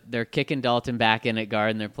 but they're kicking Dalton back in at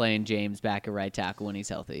guard, and they're playing James back at right tackle when he's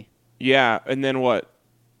healthy. Yeah, and then what?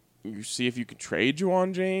 You see if you can trade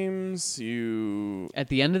Juwan James? At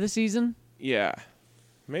the end of the season? Yeah.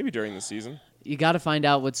 Maybe during the season. You got to find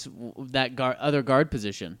out what's that other guard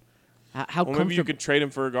position. Maybe you could trade him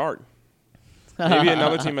for a guard. Maybe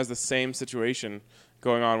another team has the same situation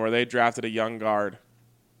going on where they drafted a young guard.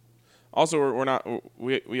 Also,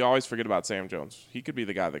 we always forget about Sam Jones. He could be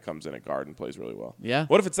the guy that comes in at guard and plays really well. Yeah.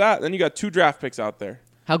 What if it's that? Then you got 2 draft picks out there.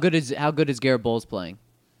 How good is Garrett Bowles playing?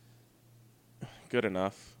 Good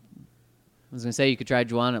enough. I was gonna say you could try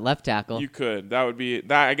Juwan at left tackle. You could.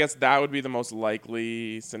 I guess that would be the most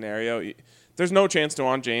likely scenario. There's no chance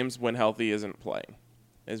Juwan James, when healthy, isn't playing.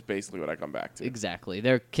 Is basically what I come back to. Exactly.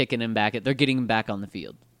 They're kicking him back. They're getting him back on the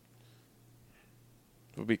field.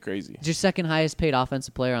 It would be crazy. Just second highest paid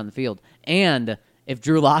offensive player on the field. And if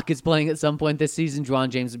Drew Lock is playing at some point this season, Juwan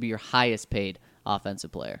James would be your highest paid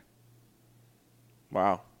offensive player.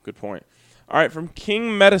 Wow. Good point. All right. From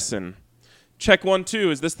King Medicine. Check 1,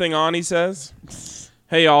 2. Is this thing on, he says?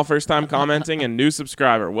 Hey, y'all. First time commenting and new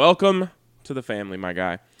subscriber. Welcome to the family, my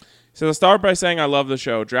guy. So I'll start by saying I love the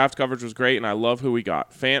show. Draft coverage was great, and I love who we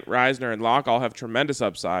got. Fant, Risner, and Locke all have tremendous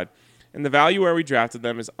upside, and the value where we drafted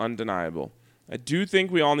them is undeniable. I do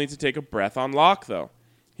think we all need to take a breath on Locke, though.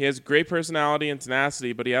 He has great personality and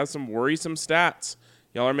tenacity, but he has some worrisome stats.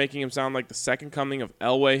 Y'all are making him sound like the second coming of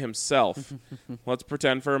Elway himself. Let's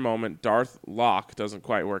pretend for a moment Darth Locke doesn't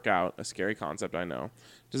quite work out. A scary concept, I know.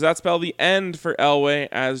 Does that spell the end for Elway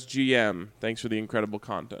as GM? Thanks for the incredible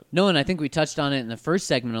content. No, and I think we touched on it in the first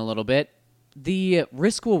segment a little bit. The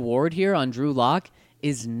risk-reward here on Drew Lock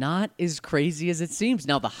is not as crazy as it seems.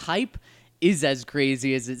 Now, the hype is as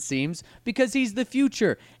crazy as it seems because he's the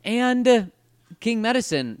future. And King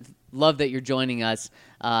Medicine, love that you're joining us,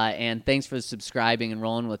 and thanks for subscribing and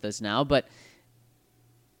rolling with us now. But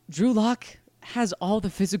Drew Lock has all the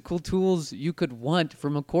physical tools you could want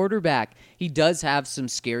from a quarterback. He does have some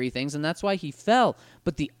scary things, and that's why he fell.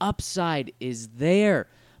 But the upside is there.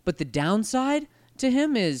 But the downside to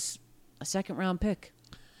him is a second-round pick.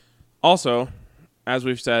 Also, as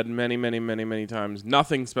we've said many, many, many, many times,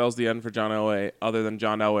 nothing spells the end for John Elway other than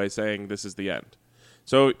John Elway saying this is the end.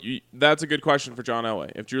 So that's a good question for John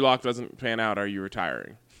Elway. If Drew Lock doesn't pan out, are you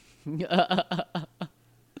retiring?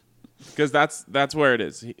 Because that's where it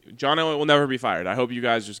is. John Elway will never be fired. I hope you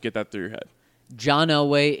guys just get that through your head. John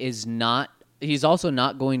Elway is not – he's also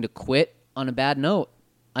not going to quit on a bad note.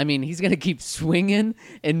 I mean, he's going to keep swinging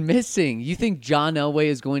and missing. You think John Elway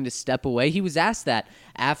is going to step away? He was asked that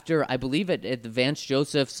after, I believe, at the Vance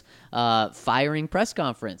Joseph's firing press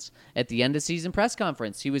conference, at the end of season press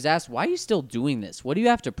conference. He was asked, why are you still doing this? What do you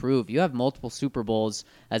have to prove? You have multiple Super Bowls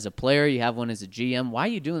as a player. You have one as a GM. Why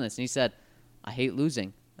are you doing this? And he said, I hate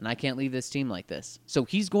losing, and I can't leave this team like this. So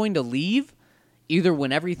he's going to leave either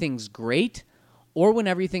when everything's great or when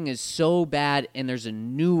everything is so bad and there's a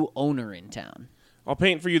new owner in town. I'll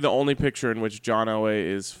paint for you the only picture in which John Elway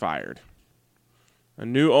is fired. A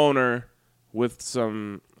new owner with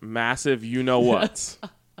some massive you-know-whats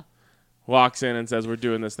walks in and says, we're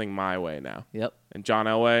doing this thing my way now. Yep. And John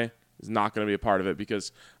Elway is not going to be a part of it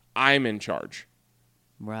because I'm in charge.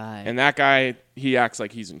 Right. And that guy, he acts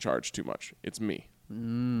like he's in charge too much. It's me.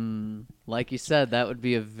 Like you said, that would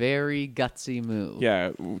be a very gutsy move.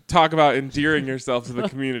 Yeah, talk about endearing yourself to the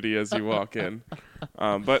community as you walk in.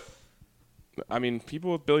 But, I mean,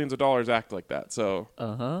 people with billions of dollars act like that, so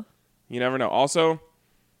you never know. Also,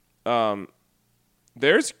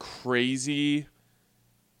 there's crazy,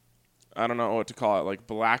 I don't know what to call it, like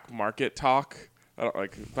black market talk,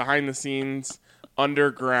 like behind the scenes,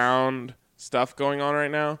 underground stuff going on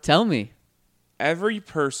right now. Tell me. Every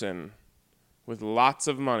person with lots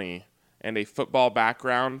of money and a football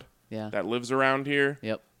background that lives around here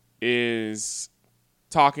is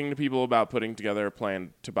talking to people about putting together a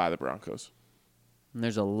plan to buy the Broncos. And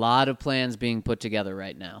there's a lot of plans being put together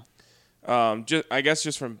right now. I guess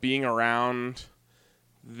just from being around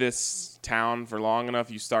this town for long enough,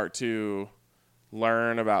 you start to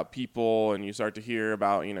learn about people and you start to hear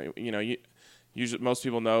about, usually most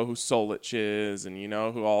people know who Solich is and you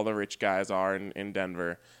know who all the rich guys are in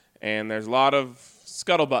Denver. And there's a lot of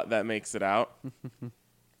scuttlebutt that makes it out.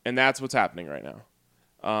 And that's what's happening right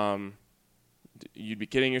now. You'd be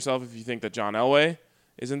kidding yourself if you think that John Elway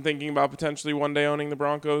isn't thinking about potentially one day owning the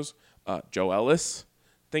Broncos. Joe Ellis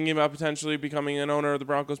thinking about potentially becoming an owner of the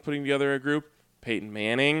Broncos, putting together a group. Peyton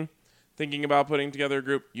Manning thinking about putting together a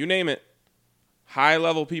group. You name it.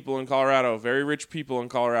 High-level people in Colorado, very rich people in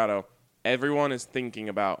Colorado. Everyone is thinking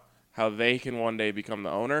about how they can one day become the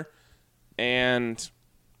owner. And,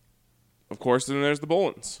 of course, then there's the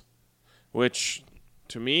Bolins, which,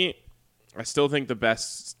 to me, I still think the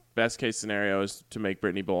best case scenario is to make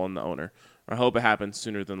Brittany Bolin the owner. I hope it happens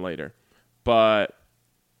sooner than later. But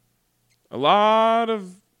a lot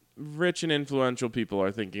of rich and influential people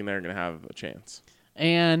are thinking they're going to have a chance.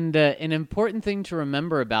 And an important thing to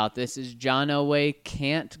remember about this is John Elway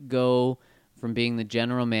can't go from being the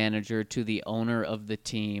general manager to the owner of the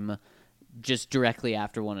team just directly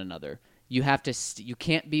after one another. You have to. You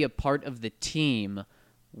can't be a part of the team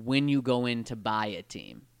when you go in to buy a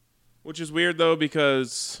team. Which is weird, though,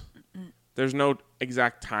 because there's no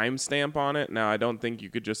exact time stamp on it. Now, I don't think you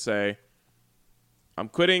could just say, I'm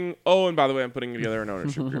quitting. Oh, and by the way, I'm putting together an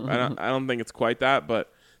ownership group. I don't think it's quite that,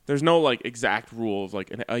 but there's no like exact rule of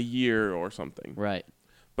like a year or something. Right.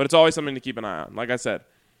 But it's always something to keep an eye on, like I said.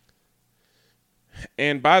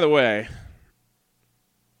 And by the way,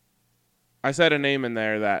 I said a name in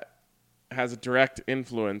there that has a direct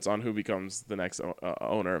influence on who becomes the next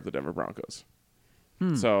owner of the Denver Broncos.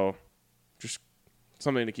 So just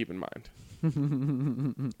something to keep in mind.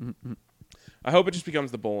 I hope it just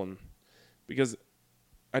becomes the Bolin, because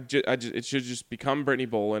it should just become Brittany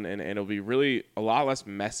Bolin, and it'll be really a lot less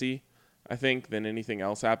messy, I think, than anything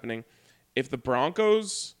else happening. If the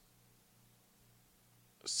Broncos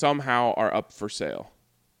somehow are up for sale,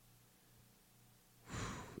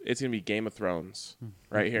 it's gonna be Game of Thrones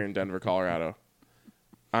right here in Denver, Colorado.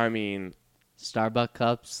 I mean, Starbucks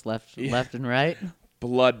cups left and right.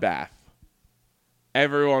 bloodbath.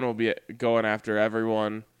 Everyone will be going after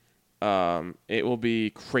everyone. It will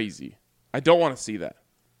be crazy. I don't want to see that.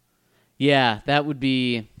 Yeah, that would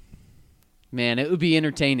be, man, it would be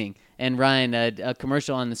entertaining. And Ryan, a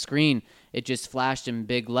commercial on the screen, it just flashed in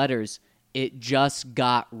big letters. It just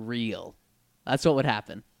got real. That's what would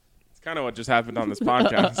happen. It's kind of what just happened on this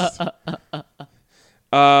podcast.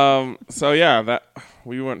 So yeah, that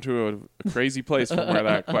we went to a crazy place from where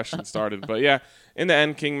that question started. But yeah, in the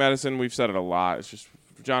end, King Medicine, we've said it a lot. It's just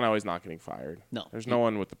John Elway's not getting fired. No. There's no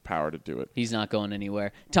one with the power to do it. He's not going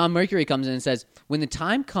anywhere. Tom Mercury comes in and says, when the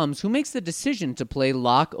time comes, who makes the decision to play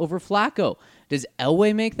Locke over Flacco? Does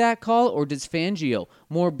Elway make that call, or does Fangio?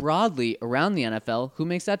 More broadly, around the NFL, who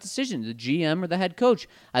makes that decision, the GM or the head coach?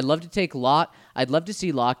 I'd love to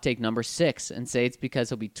see Locke take number 6 and say it's because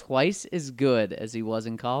he'll be twice as good as he was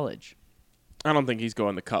in college. I don't think he's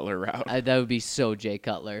going the Cutler route. That would be so Jay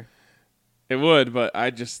Cutler. It would, but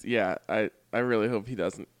I really hope he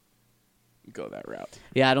doesn't go that route.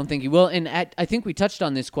 Yeah, I don't think he will. And I think we touched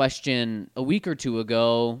on this question a week or two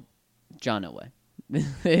ago. John Elway.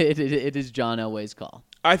 It is John Elway's call.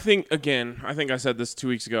 I think I said this 2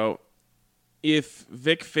 weeks ago. If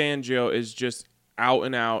Vic Fangio is just out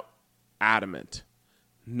and out adamant,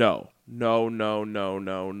 no. I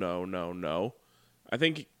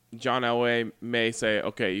think John Elway may say,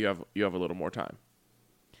 okay, you have a little more time.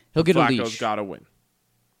 He'll get a Flacco's leash. got to win.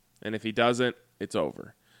 And if he doesn't, it's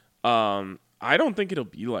over. I don't think it'll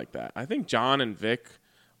be like that. I think John and Vic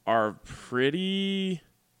are pretty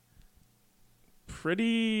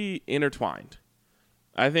intertwined.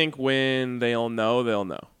 I think when they'll know, they'll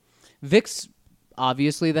know. Vic's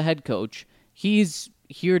obviously the head coach. He's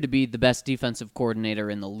here to be the best defensive coordinator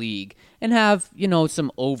in the league and have,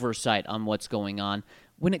 some oversight on what's going on.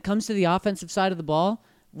 When it comes to the offensive side of the ball,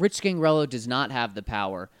 Rich Scangarello does not have the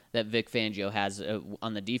power that Vic Fangio has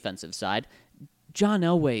on the defensive side. John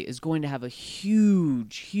Elway is going to have a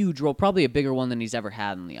huge role, probably a bigger one than he's ever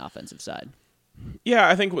had on the offensive side. Yeah,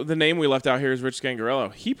 I think the name we left out here is Rich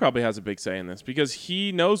Scangarello. He probably has a big say in this because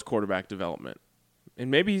he knows quarterback development.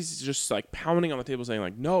 And maybe he's just like pounding on the table saying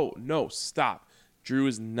like, no, stop. Drew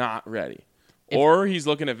is not ready. Or he's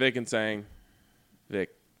looking at Vic and saying, Vic,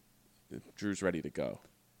 Drew's ready to go.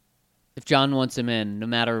 If John wants him in, no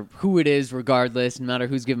matter who it is, regardless, no matter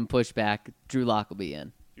who's giving pushback, Drew Lock will be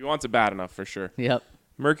in. He wants it bad enough for sure. Yep.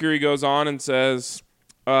 Mercury goes on and says,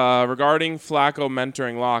 regarding Flacco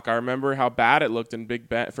mentoring Locke, I remember how bad it looked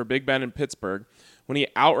for Big Ben in Pittsburgh when he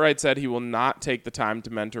outright said he will not take the time to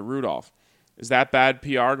mentor Rudolph. Is that bad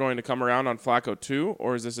PR going to come around on Flacco too,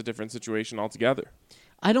 or is this a different situation altogether?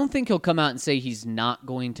 I don't think he'll come out and say he's not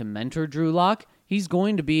going to mentor Drew Lock. He's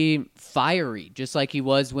going to be fiery, just like he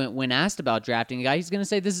was when asked about drafting a guy. He's going to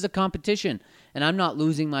say, this is a competition, and I'm not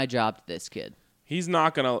losing my job to this kid. He's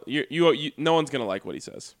not going to – no one's going to like what he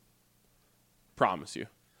says. Promise you.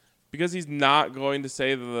 Because he's not going to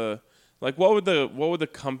say what would the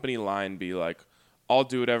company line be like? I'll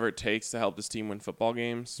do whatever it takes to help this team win football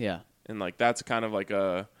games. Yeah. And that's kind of like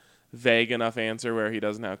a vague enough answer where he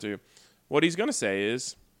doesn't have to. What he's going to say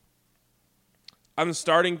is, I'm the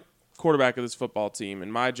starting quarterback of this football team,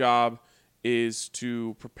 and my job is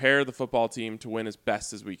to prepare the football team to win as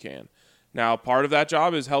best as we can. Now, part of that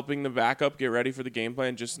job is helping the backup get ready for the game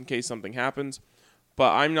plan just in case something happens,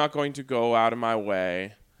 but I'm not going to go out of my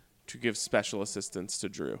way to give special assistance to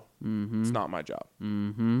Drew. Mm-hmm. It's not my job.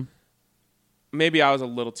 Mm-hmm. Maybe I was a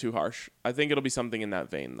little too harsh. I think it'll be something in that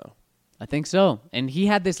vein, though. I think so. And he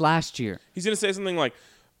had this last year. He's going to say something like,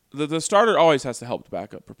 the starter always has to help the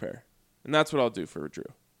backup prepare. And that's what I'll do for Drew.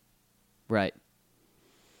 Right.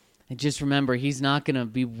 And just remember, he's not going to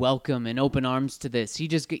be welcome in open arms to this.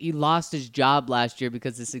 He lost his job last year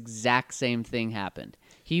because this exact same thing happened.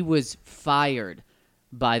 He was fired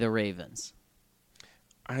by the Ravens.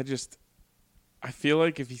 I feel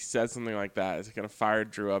like if he says something like that, it's going to fire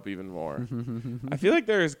Drew up even more. I feel like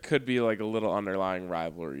could be like a little underlying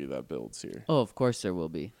rivalry that builds here. Oh, of course there will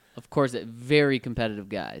be. Of course, very competitive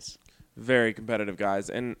guys. Very competitive guys.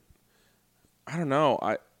 And I don't know.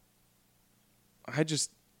 I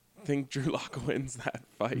just think Drew Lock wins that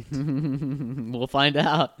fight. We'll find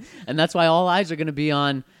out. And that's why all eyes are going to be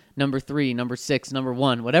on number 3, number 6, number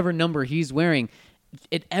 1, whatever number he's wearing.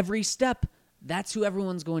 At every step, that's who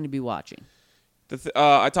everyone's going to be watching.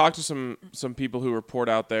 I talked to some people who report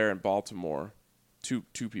out there in Baltimore, two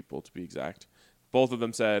people to be exact. Both of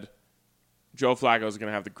them said, Joe Flacco is going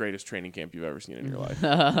to have the greatest training camp you've ever seen in your life.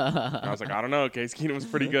 And I was like, I don't know. Case Keenum was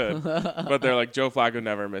pretty good. But they're like, Joe Flacco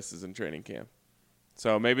never misses in training camp.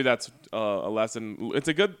 So maybe that's a lesson. It's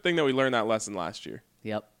a good thing that we learned that lesson last year.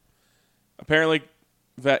 Yep. Apparently,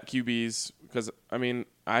 vet QBs, because, I mean,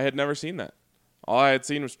 I had never seen that. All I had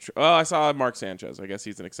seen was, I saw Mark Sanchez. I guess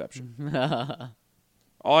he's an exception.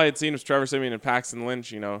 All I had seen was Trevor Siemian and Paxton Lynch,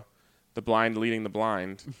 the blind leading the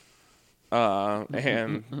blind,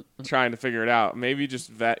 and trying to figure it out. Maybe just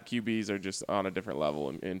vet QBs are just on a different level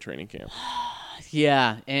in training camp.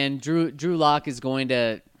 Yeah, and Drew Lock is going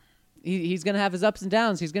to he's going to have his ups and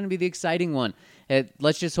downs. He's going to be the exciting one.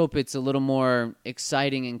 Let's just hope it's a little more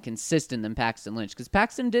exciting and consistent than Paxton Lynch, because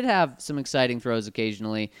Paxton did have some exciting throws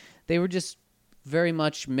occasionally. They were just very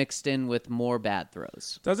much mixed in with more bad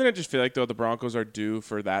throws. Doesn't it just feel like, though, the Broncos are due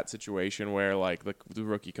for that situation where, like, the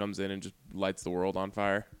rookie comes in and just lights the world on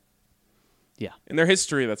fire? Yeah. In their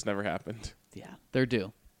history, that's never happened. Yeah, they're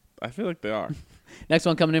due. I feel like they are. Next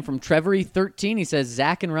one coming in from Trevory13. He says,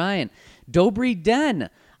 Zach and Ryan, Dobry Den.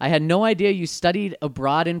 I had no idea you studied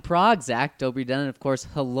abroad in Prague, Zach. Dobry Den, and of course,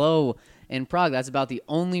 hello in Prague. That's about the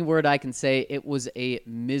only word I can say. It was a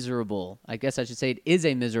miserable, I guess I should say it is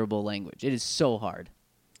a miserable language. It is so hard.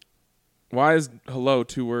 Why is hello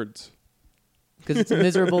 2 words? Because it's a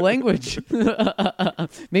miserable language.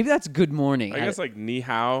 Maybe that's good morning. I guess like ni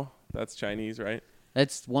hao, that's Chinese, right?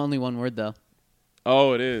 That's only one word, though.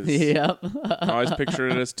 Oh, it is. Yep. I always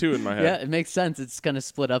pictured it as 2 in my head. Yeah, it makes sense. It's kind of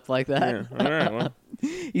split up like that. Yeah. All right, well.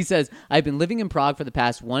 He says, I've been living in Prague for the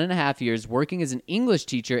past 1.5 years, working as an English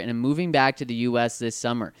teacher, and am moving back to the U.S. this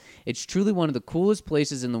summer. It's truly one of the coolest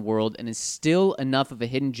places in the world and is still enough of a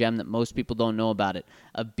hidden gem that most people don't know about it.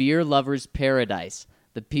 A beer lover's paradise.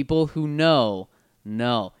 The people who know.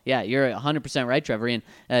 Yeah, you're 100% right, Trevor. And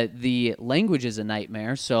the language is a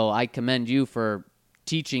nightmare, so I commend you for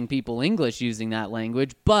teaching people English using that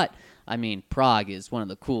language. But, I mean, Prague is one of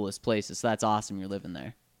the coolest places, so that's awesome you're living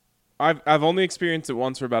there. I've only experienced it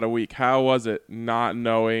once for about a week. How was it not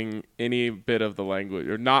knowing any bit of the language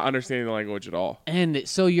or not understanding the language at all? And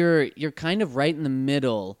so you're kind of right in the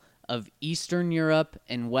middle of Eastern Europe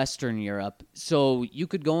and Western Europe. So you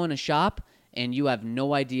could go in a shop and you have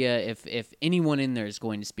no idea if anyone in there is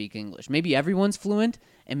going to speak English. Maybe everyone's fluent,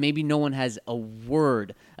 and maybe no one has a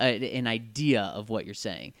word, an idea of what you're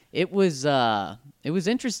saying. It was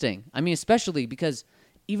interesting. I mean, especially because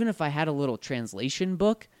even if I had a little translation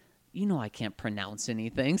book, I can't pronounce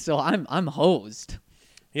anything, so I'm hosed.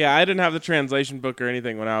 Yeah, I didn't have the translation book or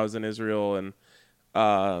anything when I was in Israel,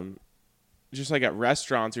 and just like at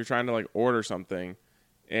restaurants, you're trying to like order something,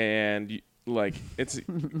 and it's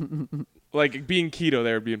like being keto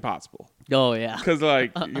there would be impossible. Oh yeah, because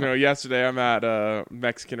yesterday I'm at a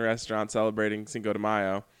Mexican restaurant celebrating Cinco de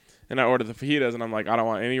Mayo, and I ordered the fajitas, and I'm like, I don't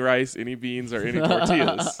want any rice, any beans, or any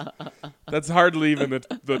tortillas. That's hardly even the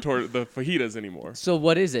fajitas anymore. So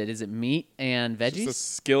what is it? Is it meat and veggies? Just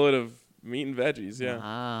a skillet of meat and veggies, yeah.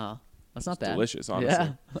 Wow. That's not bad. Delicious,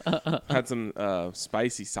 honestly. Yeah. Had some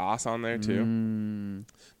spicy sauce on there, too.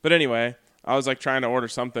 But anyway, I was like trying to order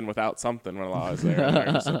something without something while I was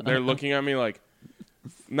there. They're looking at me like,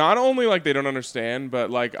 not only like they don't understand, but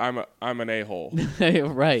like I'm an a-hole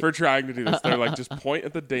right for trying to do this. They're like, just point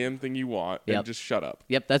at the damn thing you want and just shut up.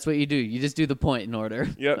 Yep, that's what you do. You just do the point in order.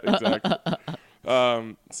 Yep, exactly.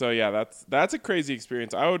 So yeah, that's a crazy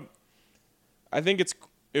experience. I think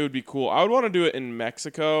it would be cool. I would want to do it in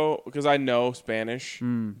Mexico because I know Spanish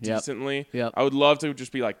decently. Yep. I would love to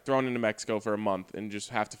just be like thrown into Mexico for a month and just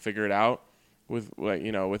have to figure it out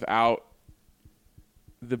without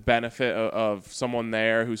the benefit of someone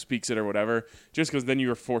there who speaks it or whatever, just because then you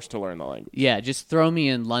are forced to learn the language. Yeah, just throw me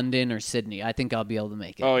in London or Sydney. I think I'll be able to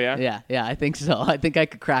make it. Oh, yeah? Yeah, I think so. I think I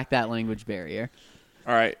could crack that language barrier.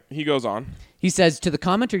 All right, he goes on. He says, to the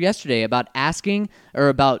commenter yesterday about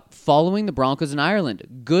about following the Broncos in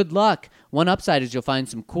Ireland, good luck. One upside is you'll find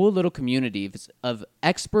some cool little communities of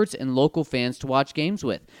experts and local fans to watch games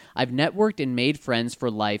with. I've networked and made friends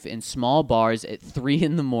for life in small bars at 3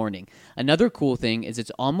 a.m. Another cool thing is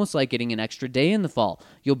it's almost like getting an extra day in the fall.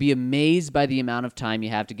 You'll be amazed by the amount of time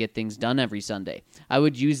you have to get things done every Sunday. I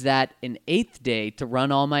would use that an 8th day to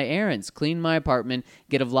run all my errands, clean my apartment,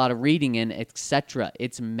 get a lot of reading in, etc.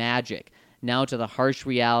 It's magic. Now to the harsh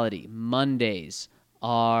reality. Mondays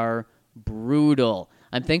are brutal.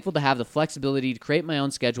 I'm thankful to have the flexibility to create my own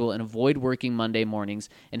schedule and avoid working Monday mornings,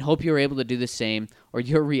 and hope you're able to do the same, or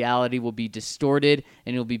your reality will be distorted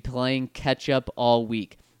and you'll be playing catch-up all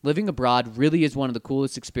week. Living abroad really is one of the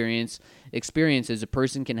coolest experiences a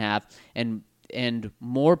person can have, and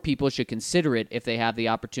more people should consider it if they have the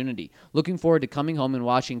opportunity. Looking forward to coming home and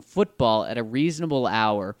watching football at a reasonable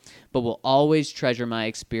hour, but will always treasure my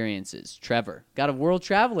experiences. Trevor. Got a world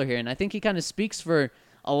traveler here, and I think he kind of speaks for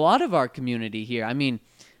a lot of our community here. I mean,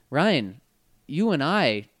 Ryan, you and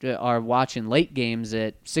I are watching late games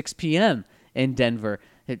at 6 p.m. in Denver.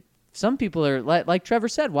 Some people are, like Trevor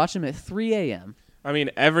said, watching them at 3 a.m. I mean,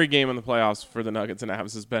 every game in the playoffs for the Nuggets and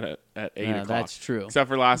Avs has been at 8 o'clock. That's true. Except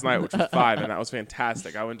for last night, which was 5, and that was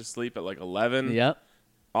fantastic. I went to sleep at like 11. Yep.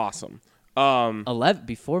 Awesome. 11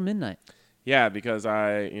 before midnight. Yeah, because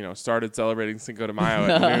I, started celebrating Cinco de Mayo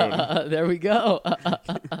at noon. There we go.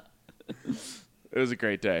 It was a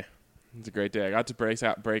great day. It's a great day. I got to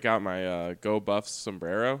break out my Go Buffs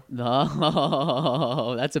sombrero.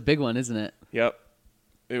 No, that's a big one, isn't it? Yep.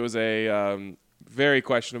 It was a very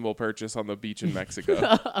questionable purchase on the beach in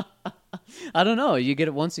Mexico. I don't know. You get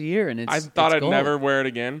it once a year, and I thought I'd never wear it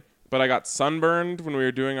again, but I got sunburned when we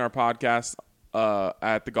were doing our podcast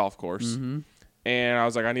at the golf course. Mm-hmm. And I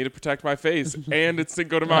was like, I need to protect my face, and it's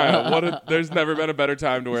Cinco de Mayo. There's never been a better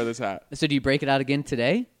time to wear this hat. So do you break it out again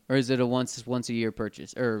today, or is it a once a year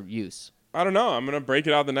purchase or use? I don't know. I'm going to break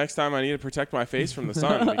it out the next time I need to protect my face from the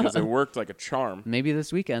sun because it worked like a charm. Maybe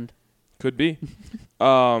this weekend. Could be.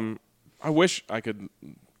 I wish I could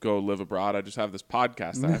go live abroad. I just have this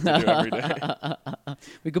podcast that I have to do every day.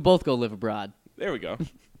 We could both go live abroad. There we go.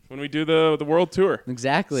 When we do the world tour.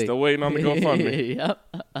 Exactly. Still waiting on the GoFundMe. Yep.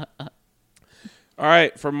 All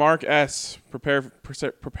right, for Mark S.,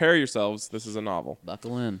 prepare yourselves. This is a novel.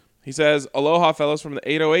 Buckle in. He says, Aloha, fellas from the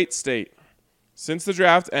 808 state. Since the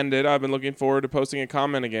draft ended, I've been looking forward to posting a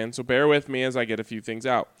comment again, so bear with me as I get a few things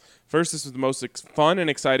out. First, this was the most fun and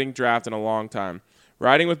exciting draft in a long time.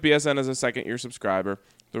 Riding with BSN as a second-year subscriber,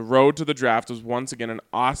 the road to the draft was once again an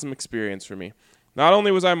awesome experience for me. Not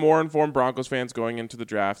only was I more informed Broncos fans going into the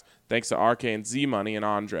draft, thanks to RK and Z-Money and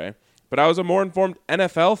Andre, but I was a more informed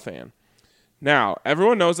NFL fan. Now,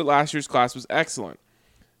 everyone knows that last year's class was excellent.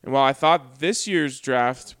 And while I thought this year's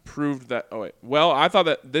draft proved that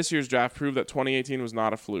this year's draft proved that 2018 was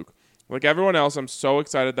not a fluke. Like everyone else, I'm so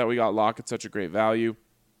excited that we got Locke at such a great value.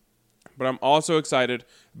 But I'm also excited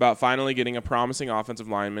about finally getting a promising offensive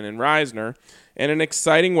lineman in Reisner and an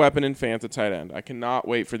exciting weapon in Fant at tight end. I cannot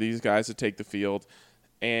wait for these guys to take the field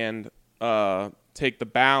and take the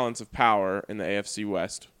balance of power in the AFC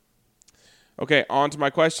West. Okay, on to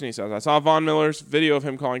my question, he says. I saw Von Miller's video of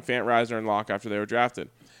him calling Fant, Reisner, and Locke after they were drafted.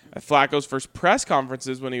 At Flacco's first press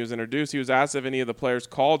conferences when he was introduced, he was asked if any of the players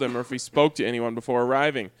called him or if he spoke to anyone before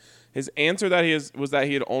arriving. His answer was that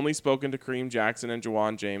he had only spoken to Kareem Jackson and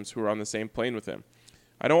Jawan James, who were on the same plane with him.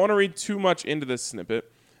 I don't want to read too much into this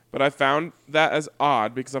snippet, but I found that as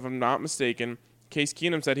odd because if I'm not mistaken, Case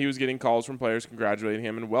Keenum said he was getting calls from players congratulating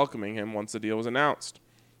him and welcoming him once the deal was announced.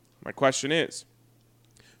 My question is,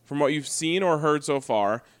 from what you've seen or heard so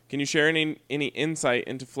far, can you share any insight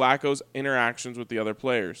into Flacco's interactions with the other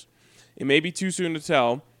players? It may be too soon to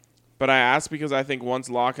tell, but I ask because I think once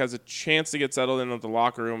Locke has a chance to get settled in with the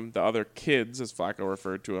locker room, the other kids, as Flacco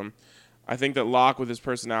referred to him, I think that Locke, with his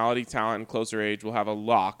personality, talent, and closer age, will have a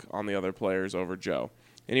lock on the other players over Joe.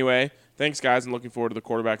 Anyway, thanks, guys, and looking forward to the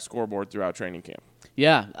quarterback scoreboard throughout training camp.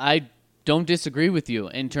 Yeah, I don't disagree with you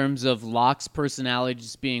in terms of Locke's personality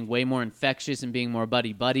just being way more infectious and being more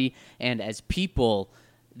buddy-buddy, and as people,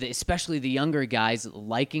 especially the younger guys,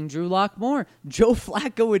 liking Drew Lock more. Joe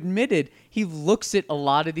Flacco admitted he looks at a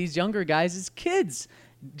lot of these younger guys as kids.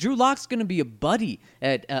 Drew Lock's going to be a buddy,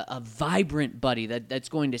 a vibrant buddy that's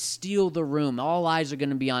going to steal the room. All eyes are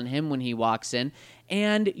going to be on him when he walks in.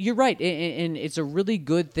 And you're right, and it's a really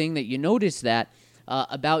good thing that you notice that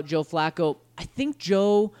about Joe Flacco. I think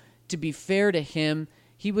Joe, to be fair to him,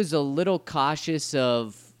 he was a little cautious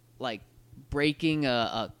of, breaking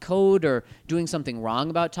a code or doing something wrong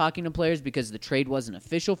about talking to players because the trade wasn't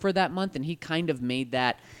official for that month, and he kind of made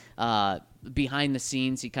that behind the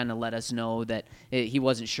scenes. He kind of let us know that he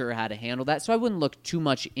wasn't sure how to handle that, so I wouldn't look too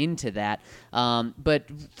much into that.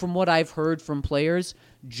 But from what I've heard from players,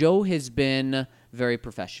 Joe has been very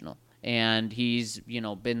professional, and he's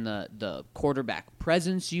been the quarterback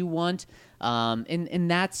presence you want,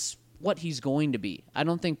 and that's what he's going to be. I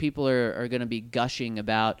don't think people are going to be gushing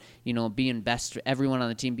about, being everyone on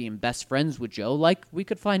the team being best friends with Joe, like we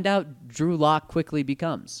could find out Drew Lock quickly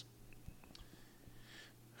becomes.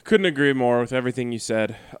 Couldn't agree more with everything you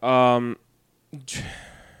said. It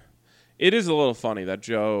is a little funny that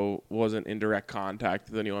Joe wasn't in direct contact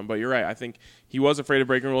with anyone, but you're right. I think he was afraid of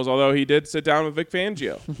breaking rules, although he did sit down with Vic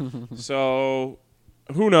Fangio. So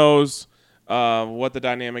who knows what the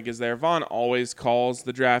dynamic is there. Vaughn always calls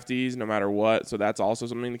the draftees no matter what, so that's also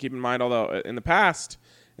something to keep in mind, although in the past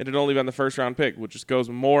it had only been the first-round pick, which just goes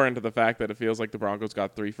more into the fact that it feels like the Broncos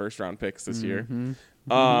got 3 first-round picks this year.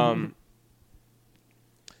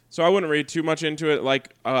 So I wouldn't read too much into it.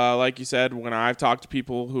 Like you said, when I've talked to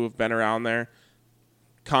people who have been around there,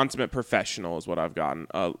 consummate professional is what I've gotten.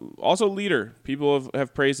 Also leader. People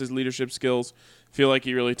have praised his leadership skills. Feel like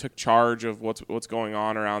he really took charge of what's going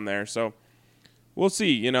on around there. So we'll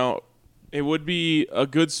see. You know, it would be a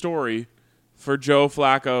good story for Joe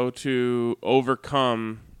Flacco to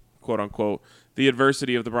overcome, quote unquote, the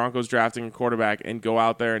adversity of the Broncos drafting a quarterback and go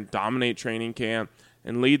out there and dominate training camp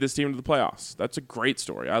and lead this team to the playoffs. That's a great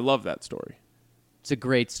story. I love that story. It's a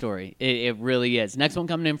great story. It really is. Next one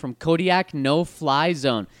coming in from Kodiak No Fly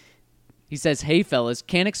Zone. He says, "Hey fellas,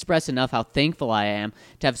 can't express enough how thankful I am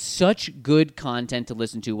to have such good content to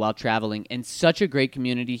listen to while traveling and such a great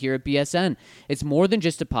community here at BSN. It's more than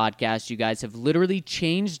just a podcast. You guys have literally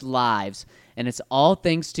changed lives, and it's all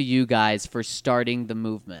thanks to you guys for starting the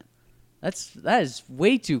movement." That is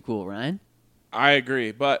way too cool, Ryan. I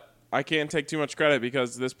agree, but I can't take too much credit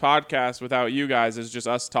because this podcast without you guys is just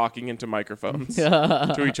us talking into microphones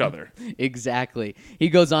to each other. Exactly. He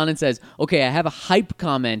goes on and says, "Okay, I have a hype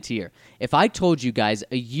comment here. If I told you guys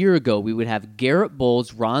a year ago we would have Garrett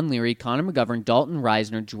Bowles, Ron Leary, Connor McGovern, Dalton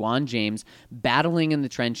Reisner, Juwan James battling in the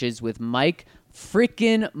trenches with Mike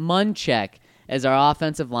frickin' Munchak as our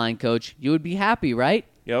offensive line coach, you would be happy, right?"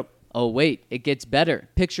 Yep. Oh, wait, it gets better.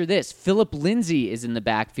 Picture this. Philip Lindsay is in the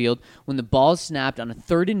backfield when the ball is snapped on a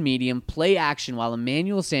 3rd and medium, play action while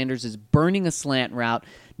Emmanuel Sanders is burning a slant route,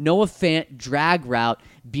 Noah Fant drag route,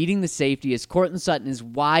 beating the safety as Courtland Sutton is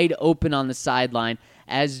wide open on the sideline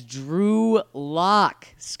as Drew Lock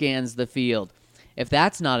scans the field. If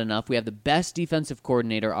that's not enough, we have the best defensive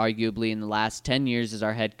coordinator, arguably, in the last 10 years as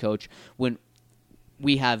our head coach when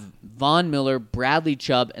we have Von Miller, Bradley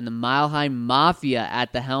Chubb, and the Mile High Mafia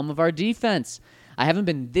at the helm of our defense. I haven't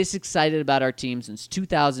been this excited about our team since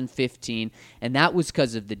 2015, and that was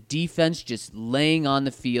because of the defense just laying on the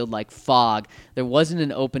field like fog. There wasn't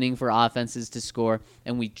an opening for offenses to score,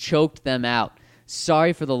 and we choked them out.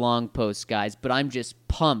 Sorry for the long post, guys, but I'm just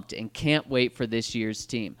pumped and can't wait for this year's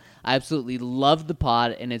team. I absolutely love the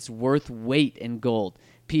pod, and it's worth weight in gold.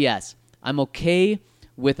 P.S. I'm okay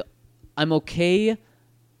with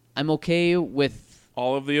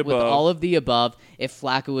all of the above. With all of the above, if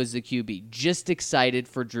Flacco was the QB. Just excited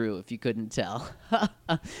for Drew, if you couldn't tell.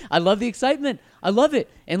 I love the excitement. I love it.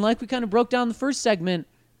 And like we kind of broke down the first segment,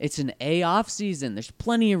 it's an A off season. There's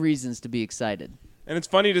plenty of reasons to be excited. And it's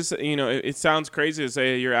funny to say, it sounds crazy to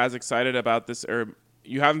say you're as excited about this, or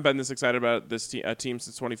you haven't been this excited about this team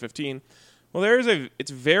since 2015. Well,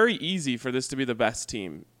 it's very easy for this to be the best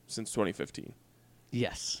team since 2015.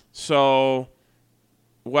 Yes. So,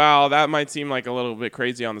 wow, that might seem like a little bit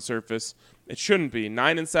crazy on the surface. It shouldn't be.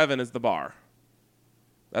 9-7 is the bar.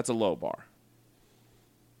 That's a low bar.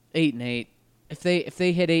 8-8. If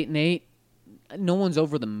they hit 8-8, no one's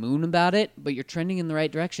over the moon about it, but you're trending in the right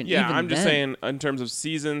direction. Yeah, even I'm just then. saying in terms of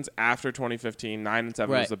seasons after 2015, 9-7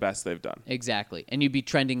 Right. was the best they've done. Exactly. And you'd be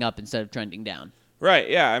trending up instead of trending down. Right,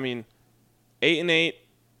 yeah. I mean, 8-8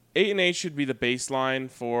 should be the baseline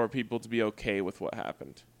for people to be okay with what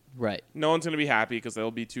happened. Right. No one's going to be happy because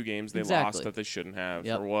there'll be 2 games they lost Exactly. that they shouldn't have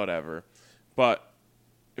Yep. or whatever. But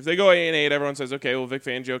if they go 8-8, everyone says, okay, well, Vic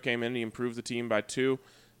Fangio came in and he improved the team by 2.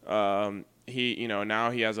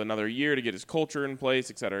 Now he has another year to get his culture in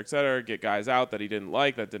place, et cetera, get guys out that he didn't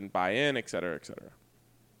like, that didn't buy in, et cetera, et cetera.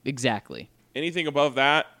 Exactly. Anything above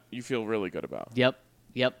that, you feel really good about. Yep.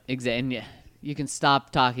 Exactly. And yeah, you can stop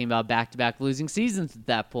talking about back-to-back losing seasons at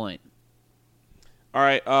that point. All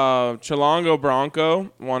right, Chilongo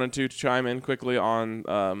Bronco wanted to chime in quickly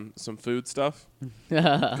on some food stuff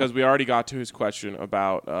because we already got to his question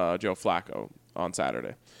about Joe Flacco on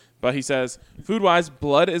Saturday. But he says, food-wise,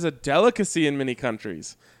 blood is a delicacy in many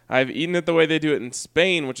countries. I've eaten it the way they do it in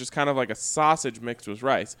Spain, which is kind of like a sausage mixed with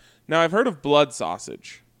rice. Now, I've heard of blood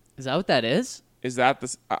sausage. Is that what that is? Is that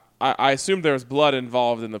this? I assumed there was blood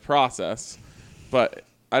involved in the process, but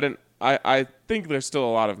I didn't. I think there's still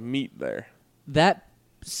a lot of meat there. That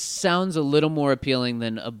sounds a little more appealing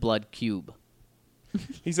than a blood cube.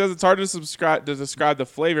 He says it's hard to describe the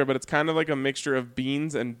flavor, but it's kind of like a mixture of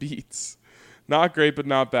beans and beets. Not great, but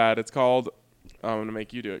not bad. It's called, I'm going to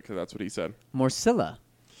make you do it because that's what he said. Morcilla.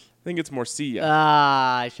 I think it's morcilla.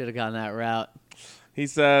 I should have gone that route. He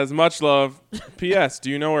says, much love. P.S. Do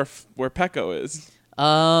you know where Pecco is?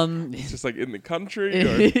 It's just like in the country?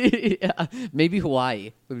 Or? Yeah, maybe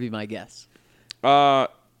Hawaii would be my guess.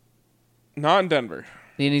 Not in Denver.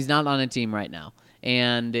 And he's not on a team right now.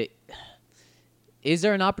 And is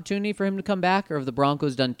there an opportunity for him to come back, or have the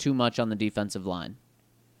Broncos done too much on the defensive line?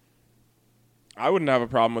 I wouldn't have a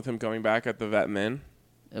problem with him coming back at the vet min.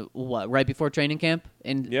 What, right before training camp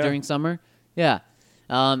Yeah. during summer? Yeah.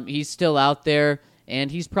 He's still out there, and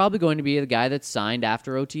he's probably going to be the guy that's signed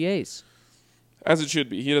after OTAs. As it should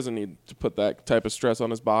be. He doesn't need to put that type of stress on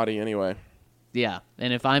his body anyway. Yeah,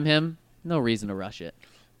 and if I'm him, no reason to rush it.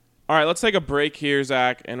 All right, let's take a break here,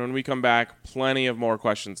 Zach, and when we come back, plenty of more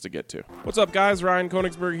questions to get to. What's up, guys? Ryan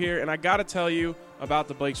Koenigsberg here, and I got to tell you about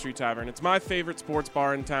the Blake Street Tavern. It's my favorite sports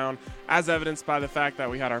bar in town, as evidenced by the fact that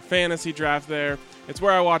we had our fantasy draft there. It's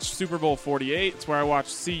where I watched Super Bowl 48. It's where I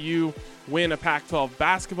watched CU win a Pac-12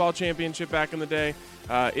 basketball championship back in the day.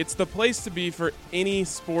 It's the place to be for any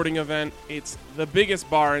sporting event. It's the biggest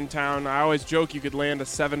bar in town. I always joke you could land a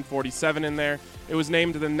 747 in there. It was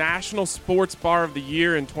named the National Sports Bar of the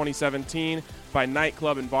Year in 2017 by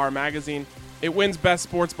Nightclub and Bar Magazine. It wins Best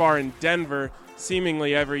Sports Bar in Denver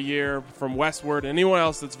seemingly every year from Westward. Anyone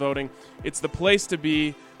else that's voting, it's the place to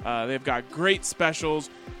be. They've got great specials,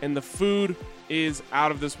 and the food is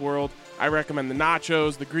out of this world. I recommend the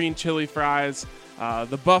nachos, the green chili fries,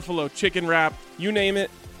 the buffalo chicken wrap, you name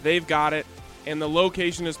it, they've got it. And the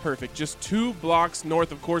location is perfect, just 2 blocks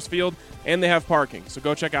north of Coors Field, and they have parking. So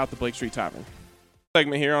go check out the Blake Street Tavern.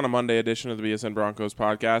 Segment here on a Monday edition of the BSN Broncos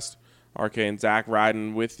podcast. RK and Zach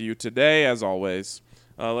riding with you today, as always.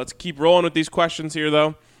 Let's keep rolling with these questions here,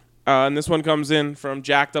 though. And this one comes in from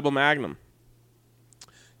Jack Double Magnum. It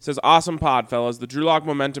says, awesome pod, fellas. The Drew Lock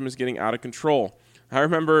momentum is getting out of control. I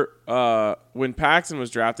remember when Paxton was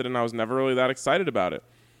drafted, and I was never really that excited about it,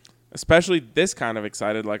 especially this kind of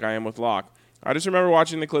excited like I am with Lock. I just remember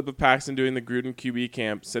watching the clip of Paxton doing the Gruden QB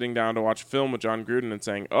camp, sitting down to watch film with John Gruden and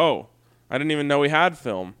saying, oh, I didn't even know we had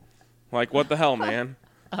film. Like, what the hell, man?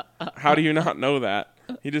 How do you not know that?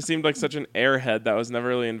 He just seemed like such an airhead that was never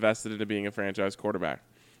really invested into being a franchise quarterback.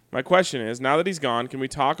 My question is, now that he's gone, can we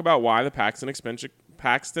talk about why the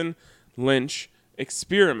Paxton Lynch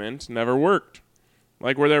experiment never worked?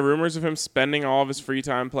 Like, were there rumors of him spending all of his free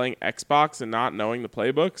time playing Xbox and not knowing the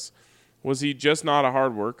playbooks? Was he just not a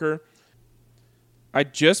hard worker? I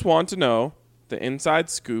just want to know the inside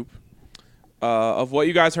scoop of what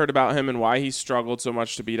you guys heard about him and why he struggled so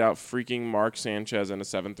much to beat out freaking Mark Sanchez and a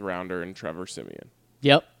 7th rounder and Trevor Siemian.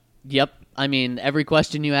 Yep. I mean, every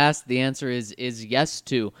question you ask, the answer is yes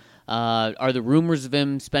to. Are the rumors of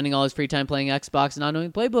him spending all his free time playing Xbox and not knowing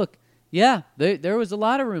the playbook? Yeah, there was a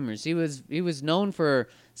lot of rumors. He was known for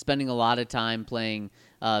spending a lot of time playing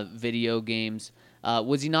video games.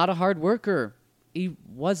 Was he not a hard worker? He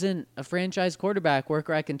wasn't a franchise quarterback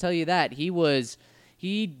worker, I can tell you that.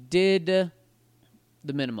 He did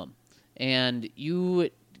the minimum. And you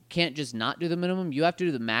can't just not do the minimum. You have to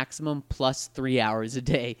do the maximum plus 3 hours a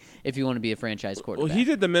day if you want to be a franchise quarterback. Well, he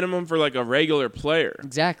did the minimum for like a regular player.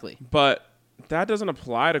 Exactly. But that doesn't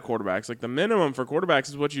apply to quarterbacks. Like, the minimum for quarterbacks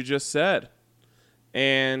is what you just said.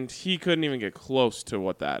 And he couldn't even get close to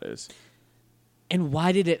what that is. And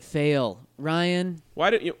why did it fail, Ryan?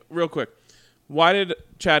 Real quick, why did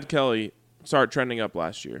Chad Kelly start trending up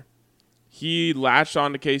last year? He latched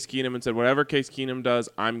on to Case Keenum and said, whatever Case Keenum does,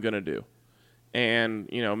 I'm going to do. And,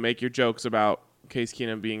 make your jokes about Case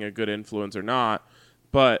Keenum being a good influence or not.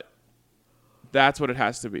 But that's what it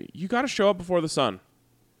has to be. You got to show up before the sun.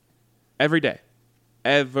 Every day.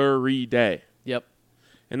 Every day. Yep.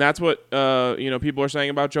 And that's what, people are saying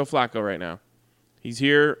about Joe Flacco right now. He's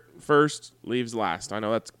here first, leaves last. I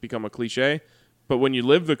know that's become a cliche, but when you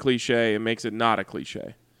live the cliche, it makes it not a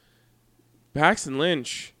cliche. Paxton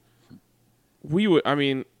Lynch, we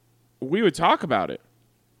would talk about it.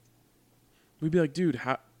 We'd be like, dude,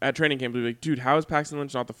 at training camp, we'd be like, dude, how is Paxton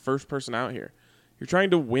Lynch not the first person out here? You're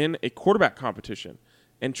trying to win a quarterback competition,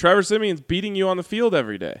 and Trevor Siemian's beating you on the field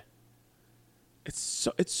every day. It's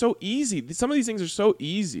so easy. Some of these things are so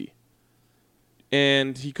easy,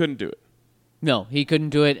 and he couldn't do it. No, he couldn't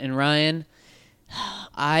do it. And Ryan,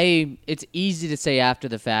 it's easy to say after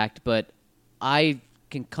the fact, but I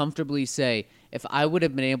can comfortably say if I would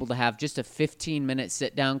have been able to have just a 15-minute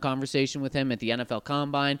sit-down conversation with him at the NFL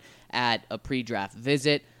Combine, at a pre-draft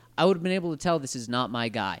visit, I would have been able to tell this is not my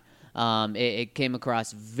guy. It came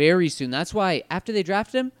across very soon. That's why after they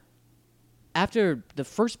drafted him, after the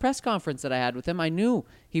first press conference that I had with him, I knew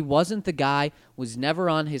he wasn't the guy, was never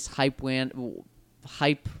on his hype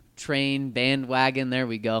train, bandwagon. There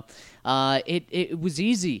we go. It was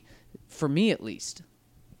easy, for me at least.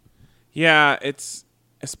 Yeah, it's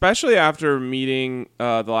especially after meeting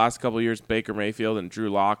the last couple of years Baker Mayfield and Drew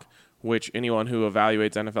Lock, which anyone who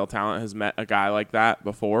evaluates NFL talent has met a guy like that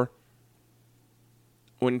before.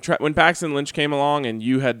 When Paxton Lynch came along and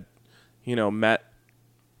you had, met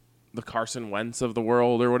the Carson Wentz of the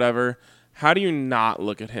world or whatever, how do you not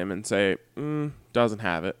look at him and say, doesn't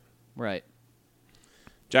have it? Right.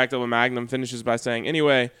 Jack Double Magnum finishes by saying,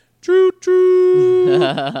 anyway, true.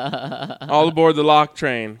 All aboard the Lock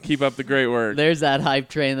train. Keep up the great work. There's that hype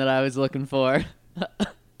train that I was looking for.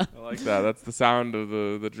 I like that. That's the sound of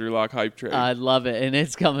the Drew Lock hype train. I love it, and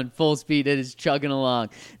it's coming full speed. It is chugging along.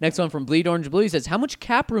 Next one from Bleed Orange Blue. He says, how much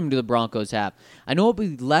cap room do the Broncos have? I know it'll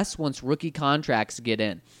be less once rookie contracts get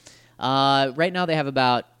in. Right now they have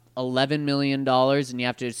about $11 million, and you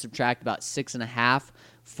have to subtract about $6.5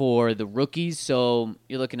 for the rookies. So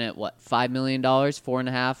you're looking at, what, $5 million,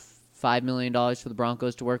 $4.5 million for the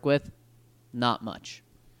Broncos to work with? Not much.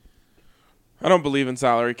 I don't believe in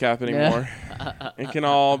salary cap anymore. It can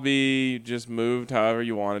all be just moved however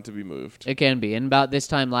you want it to be moved. It can be. And about this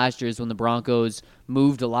time last year is when the Broncos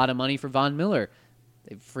moved a lot of money for Von Miller.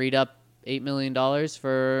 They freed up $8 million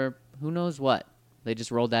for who knows what. They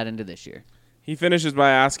just rolled that into this year. He finishes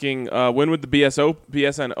by asking, when would the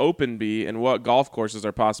BSN Open be and what golf courses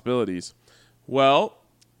are possibilities? Well,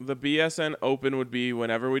 the BSN Open would be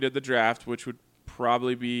whenever we did the draft, which would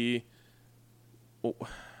probably be...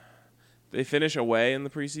 they finish away in the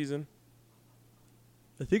preseason?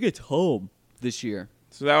 I think it's home this year.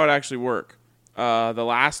 So that would actually work. The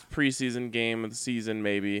last preseason game of the season,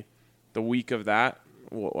 maybe, the week of that.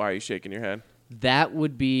 Why are you shaking your head? That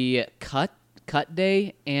would be cut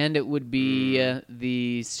day, and it would be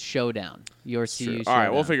the showdown. Your CU Sure. showdown. All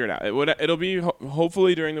right, we'll figure it out. It'll be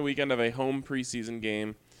hopefully during the weekend of a home preseason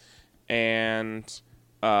game, and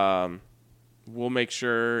we'll make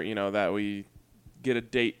sure that we get a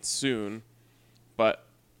date soon, but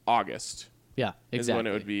August Yeah, exactly. is when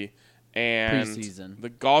it would be. And Preseason. the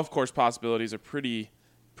golf course possibilities are pretty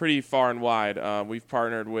far and wide. We've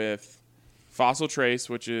partnered with Fossil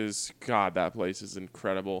Trace, which is, God, that place is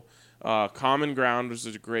incredible. Common Ground, which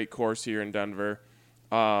is a great course here in Denver.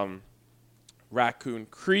 Raccoon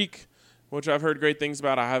Creek, which I've heard great things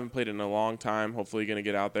about. I haven't played it in a long time. Hopefully going to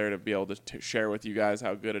get out there to be able to share with you guys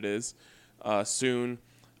how good it is soon.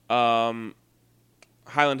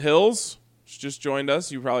 Highland Hills just joined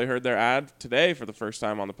us. You probably heard their ad today for the first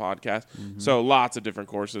time on the podcast. Mm-hmm. So lots of different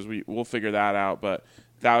courses. We'll figure that out, but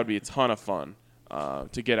that would be a ton of fun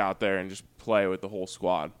to get out there and just play with the whole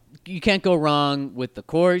squad. You can't go wrong with the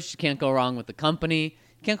course. You can't go wrong with the company.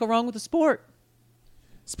 You can't go wrong with the sport.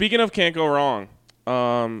 Speaking of can't go wrong,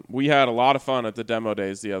 we had a lot of fun at the demo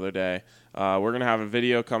days the other day. We're going to have a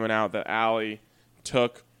video coming out that Allie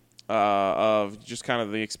took of just kind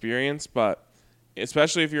of the experience, but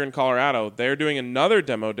especially if you're in Colorado, they're doing another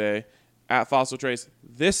demo day at Fossil Trace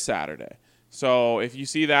this Saturday. So if you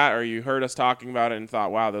see that or you heard us talking about it and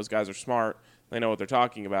thought, wow, those guys are smart, they know what they're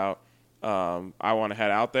talking about, I want to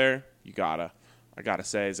head out there, I gotta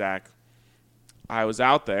say, Zach, I was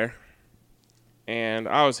out there and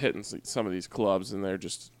I was hitting some of these clubs and they're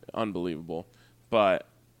just unbelievable. But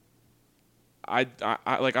I'm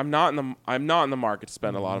not in the market to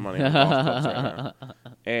spend a lot of money on golf clubs right now.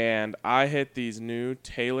 And I hit these new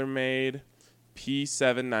TaylorMade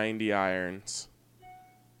P790 irons,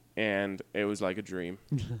 and it was like a dream.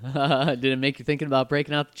 Did it make you thinking about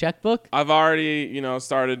breaking out the checkbook? I've already,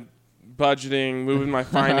 started budgeting, moving my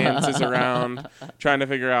finances around, trying to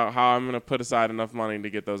figure out how I'm going to put aside enough money to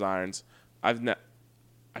get those irons. I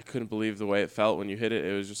couldn't believe the way it felt when you hit it.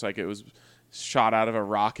 It was just like it was shot out of a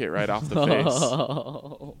rocket right off the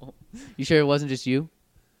face. You sure it wasn't just you?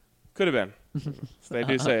 Could have been. They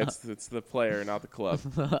do say it's the player, not the club.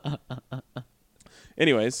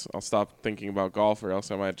 Anyways, I'll stop thinking about golf, or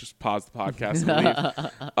else I might just pause the podcast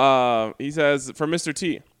and leave. He says, from Mr.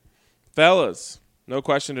 T, fellas, no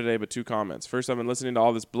question today, but 2 comments. First, I've been listening to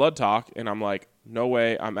all this blood talk, and I'm like, no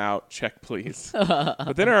way, I'm out. Check, please.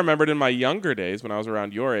 But then I remembered in my younger days, when I was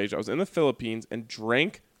around your age, I was in the Philippines and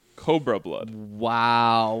drank cobra blood.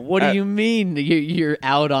 Wow. What do you mean you're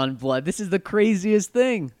out on blood? This is the craziest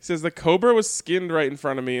thing. He says the cobra was skinned right in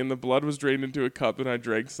front of me, and the blood was drained into a cup, and I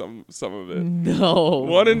drank some of it. No.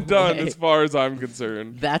 One and done, way. as far as I'm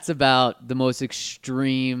concerned. That's about the most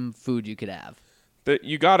extreme food you could have.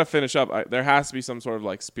 You got to finish up. There has to be some sort of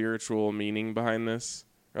like spiritual meaning behind this,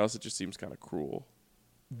 or else it just seems kind of cruel.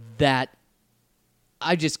 That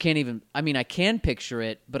I just can't even. I mean, I can picture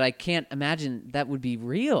it, but I can't imagine that would be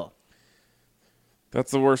real.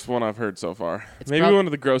 That's the worst one I've heard so far. It's Maybe one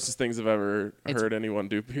of the grossest things I've ever heard anyone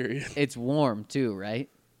do, period. It's warm, too, right?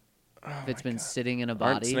 If it's been sitting in a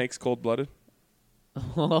body. Aren't snakes cold-blooded?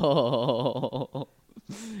 Oh.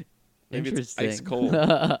 Maybe Interesting. it's ice cold.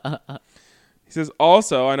 He says,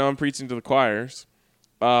 also, I know I'm preaching to the choirs,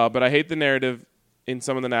 but I hate the narrative in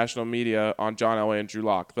some of the national media on John Elway and Drew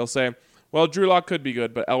Lock. They'll say, well, Drew Lock could be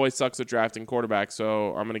good, but Elway sucks at drafting quarterbacks,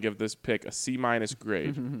 so I'm going to give this pick a C-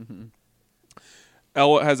 grade.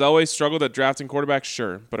 Has Elway struggled at drafting quarterbacks?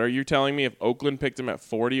 Sure. But are you telling me if Oakland picked him at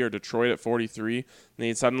 40 or Detroit at 43, then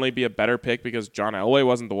he'd suddenly be a better pick because John Elway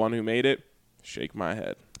wasn't the one who made it? Shake my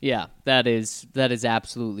head. Yeah, that is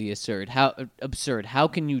absolutely absurd. How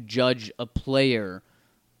can you judge a player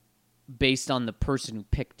based on the person who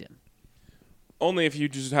picked him? Only if you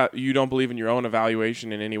just you don't believe in your own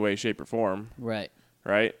evaluation in any way, shape, or form. Right.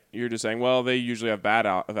 Right? You're just saying, well, they usually have bad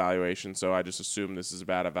evaluation, so I just assume this is a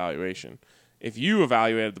bad evaluation. If you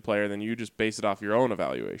evaluated the player, then you just base it off your own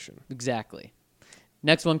evaluation. Exactly.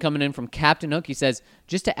 Next one coming in from Captain Hook. He says,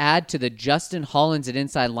 just to add to the Justin Hollins at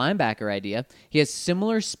inside linebacker idea, he has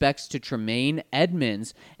similar specs to Tremaine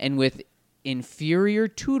Edmonds, and with inferior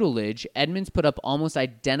tutelage, Edmonds put up almost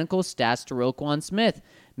identical stats to Roquan Smith.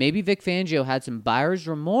 Maybe Vic Fangio had some buyer's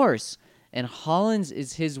remorse, and Hollins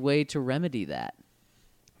is his way to remedy that.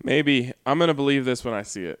 Maybe. I'm going to believe this when I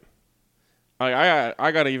see it.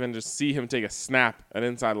 I got to even just see him take a snap at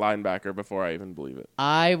inside linebacker before I even believe it.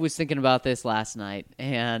 I was thinking about this last night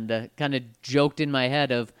and kind of joked in my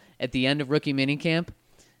head of at the end of rookie minicamp,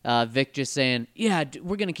 Vic just saying, yeah,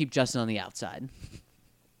 we're going to keep Justin on the outside.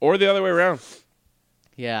 Or the other way around.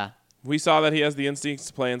 Yeah. We saw that he has the instincts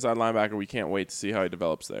to play inside linebacker. We can't wait to see how he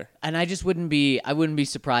develops there. And I just wouldn't be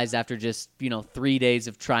surprised after just, 3 days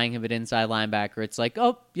of trying him at inside linebacker. It's like,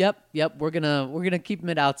 oh, yep, we're gonna keep him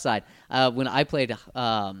at outside. When I played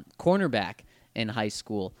cornerback in high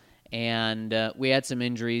school, and we had some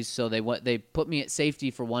injuries, so they put me at safety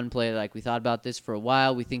for one play. Like, we thought about this for a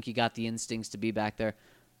while. We think you got the instincts to be back there.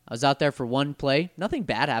 I was out there for one play. Nothing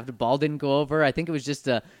bad happened. The ball didn't go over. I think it was just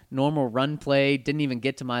a normal run play. Didn't even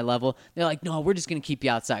get to my level. They're like, no, we're just going to keep you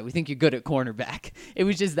outside. We think you're good at cornerback. It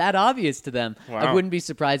was just that obvious to them. Wow. I wouldn't be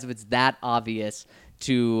surprised if it's that obvious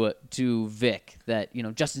to Vic that,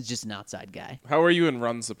 Justin's just an outside guy. How are you in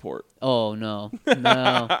run support? Oh, no.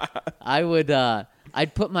 I would,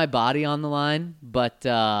 I'd put my body on the line, but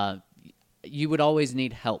you would always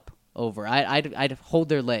need help. Over. I'd hold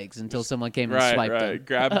their legs until someone came and swiped them.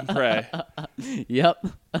 Grab and pray. Yep.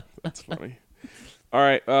 That's funny. All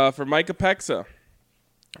right, for Micah Pexa,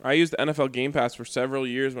 I used NFL Game Pass for several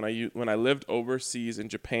years when I lived overseas in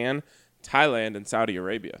Japan, Thailand, and Saudi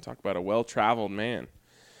Arabia. Talk about a well-traveled man.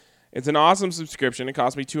 It's an awesome subscription. It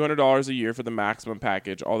cost me $200 a year for the maximum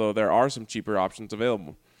package, although there are some cheaper options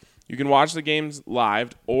available. You can watch the games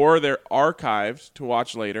live, or they're archived to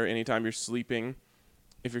watch later anytime you're sleeping.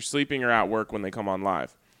 If you're sleeping or at work when they come on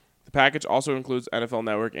live. The package also includes NFL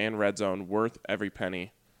Network and Red Zone, worth every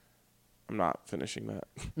penny. I'm not finishing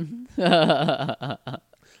that.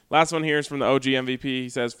 Last one here is from the OG MVP. He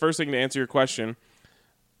says, first thing to answer your question,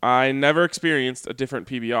 I never experienced a different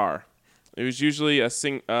PBR. It was usually a I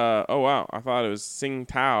thought it was Tsing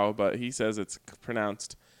Tao, but he says it's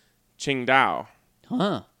pronounced Qingdao.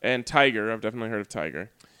 Huh. And Tiger, I've definitely heard of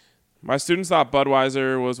Tiger. My students thought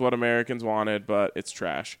Budweiser was what Americans wanted, but it's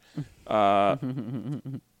trash. The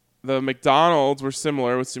McDonald's were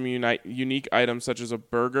similar with some unique items such as a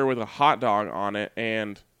burger with a hot dog on it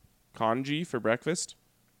and congee for breakfast.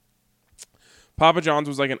 Papa John's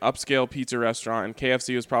was like an upscale pizza restaurant, and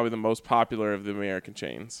KFC was probably the most popular of the American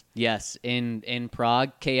chains. Yes, in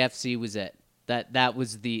Prague, KFC was it. That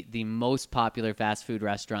was the most popular fast food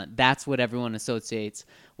restaurant. That's what everyone associates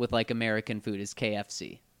with like American food is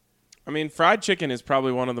KFC. I mean, fried chicken is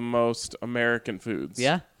probably one of the most American foods.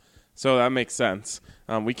 Yeah. So that makes sense.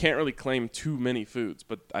 We can't really claim too many foods,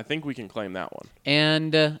 but I think we can claim that one.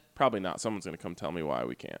 And probably not. Someone's going to come tell me why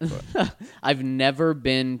we can't. But. I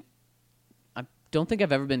don't think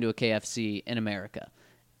I've ever been to a KFC in America.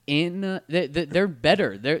 They're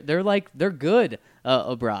better. They're good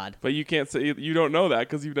abroad. But you can't say you don't know that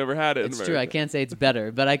because you've never had it. It's true. I can't say it's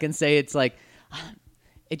better, but I can say it's like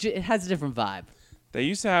it has a different vibe. They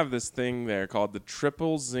used to have this thing there called the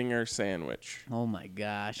Triple Zinger Sandwich. Oh, my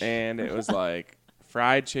gosh. And it was like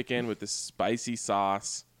fried chicken with this spicy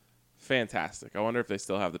sauce. Fantastic. I wonder if they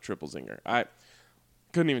still have the Triple Zinger. I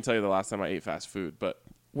couldn't even tell you the last time I ate fast food, but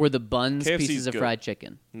were the buns KFC's pieces of good. Fried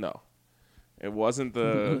chicken? No. It wasn't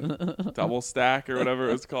the double stack or whatever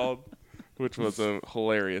it was called, which was a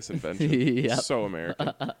hilarious invention. Yep. So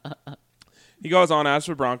American. He goes on, as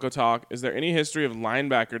for Bronco talk, is there any history of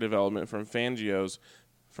linebacker development from Fangio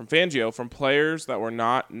from players that were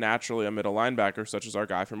not naturally a middle linebacker, such as our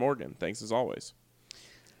guy from Oregon? Thanks as always.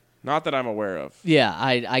 Not that I'm aware of. Yeah,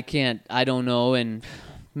 I can't. I don't know. And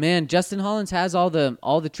man, Justin Hollins has all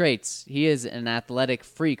the traits. He is an athletic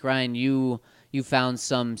freak. Ryan, you found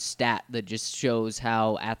some stat that just shows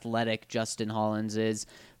how athletic Justin Hollins is.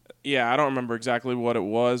 Yeah, I don't remember exactly what it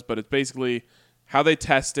was, but it's basically how they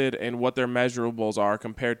tested and what their measurables are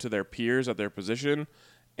compared to their peers at their position.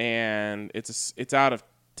 And it's out of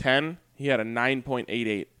 10. He had a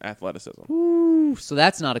 9.88 athleticism. Ooh, so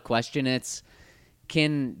that's not a question. It's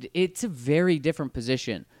a very different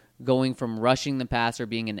position. going from rushing the passer,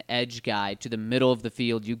 being an edge guy, to the middle of the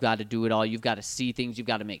field. You've got to do it all. You've got to see things. You've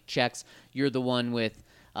got to make checks. You're the one with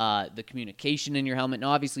the communication in your helmet.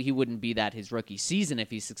 Now, obviously, he wouldn't be that his rookie season if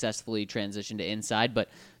he successfully transitioned to inside, but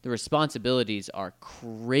the responsibilities are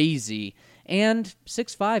crazy. And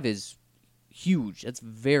 6'5" is huge. That's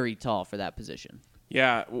very tall for that position.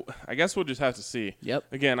 Yeah, I guess we'll just have to see. Yep.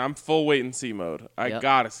 Again, I'm full wait-and-see mode. I Yep.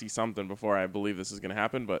 got to see something before I believe this is going to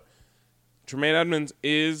happen, but Tremaine Edmonds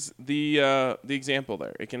is the example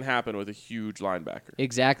there. It can happen with a huge linebacker.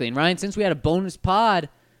 Exactly. And, Ryan, since we had a bonus pod,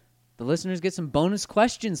 the listeners get some bonus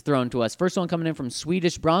questions thrown to us. First one coming in from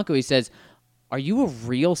Swedish Bronco. He says, "Are you a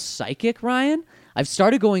real psychic, Ryan? I've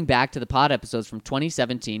started going back to the pod episodes from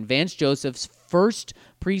 2017, Vance Joseph's first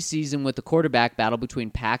preseason with the quarterback battle between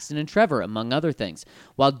Paxton and Trevor, among other things.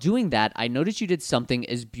 While doing that, I noticed you did something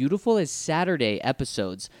as beautiful as Saturday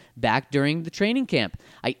episodes back during the training camp.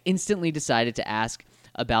 I instantly decided to ask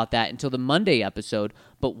about that until the Monday episode,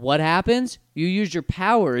 but what happens? You use your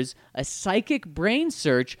powers, a psychic brain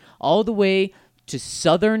search, all the way to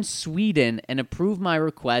southern Sweden and approve my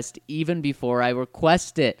request even before I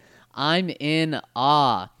request it. I'm in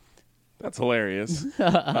awe." That's hilarious.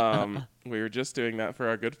 We were just doing that for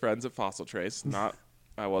our good friends at Fossil Trace.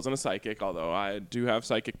 I wasn't a psychic, although I do have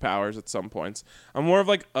psychic powers at some points. I'm more of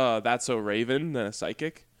like That's So Raven than a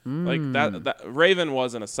psychic. Like that Raven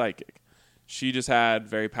wasn't a psychic. She just had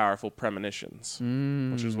very powerful premonitions,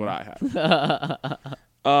 which is what I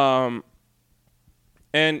have.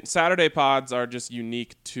 And Saturday pods are just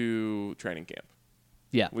unique to training camp.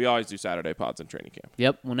 Yeah. We always do Saturday pods in training camp.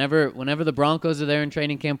 Yep. Whenever the Broncos are there in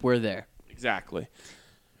training camp, we're there. Exactly.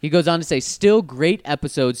 He goes on to say, "Still great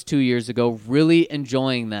episodes 2 years ago. Really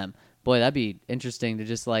enjoying them." Boy, that'd be interesting to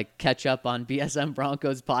just like catch up on BSM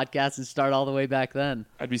Broncos podcast and start all the way back then.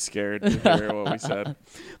 I'd be scared to hear what we said.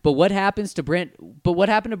 But what happens to What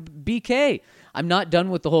happened to BK? I'm not done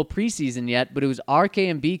with the whole preseason yet, but it was RK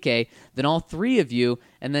and BK, then all three of you,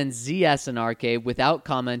 and then ZS and RK without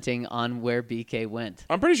commenting on where BK went.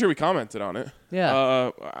 I'm pretty sure we commented on it. Yeah.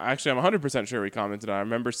 Actually, I'm 100% sure we commented on it. I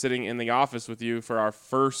remember sitting in the office with you for our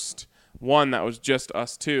first one that was just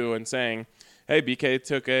us two and saying, "Hey, BK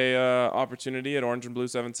took a opportunity at Orange and Blue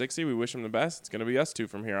 760. We wish him the best. It's going to be us two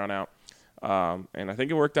from here on out." And I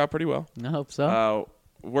think it worked out pretty well. I hope so.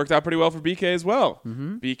 Worked out pretty well for BK as well.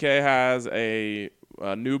 Mm-hmm. BK has a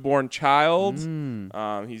newborn child.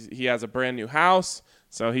 He has a brand new house,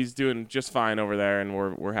 so he's doing just fine over there, and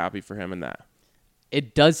we're happy for him in that.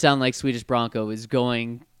 It does sound like Swedish Bronco is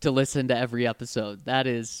going to listen to every episode.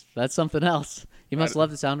 That's something else. He must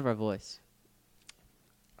love the sound of our voice.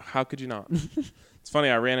 How could you not? It's funny,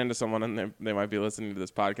 I ran into someone, and they might be listening to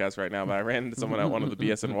this podcast right now, but I ran into someone at one of the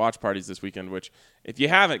BSN watch parties this weekend, which if you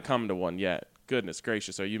haven't come to one yet, goodness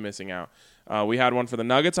gracious, are you missing out? We had one for the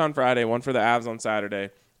Nuggets on Friday, one for the Avs on Saturday.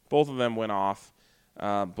 Both of them went off.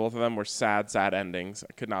 Both of them were sad endings.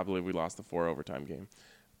 I could not believe we lost the 4 overtime game.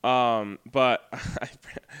 But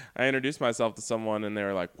I introduced myself to someone, and they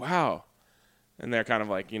were like, "Wow." And they're kind of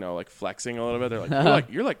like, like flexing a little bit. They're like,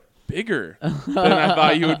 you're like bigger than I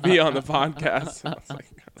thought you would be on the podcast. I was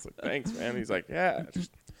like, "Thanks, man." He's like, "Yeah,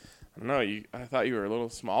 I don't know. I thought you were a little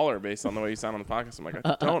smaller based on the way you sound on the podcast." I'm like,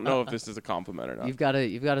 "I don't know if this is a compliment or not." You've got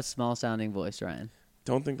a small sounding voice, Ryan.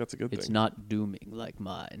 Don't think that's a good It's thing. not dooming like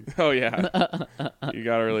mine. Oh yeah, you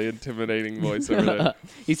got a really intimidating voice over there.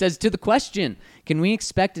 He says, to the question, can we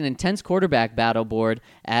expect an intense quarterback battle board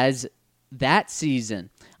as that season?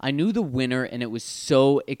 I knew the winner, and it was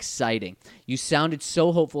so exciting. You sounded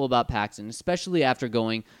so hopeful about Paxton, especially after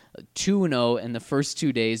going 2-0 in the first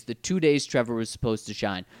 2 days, the 2 days Trevor was supposed to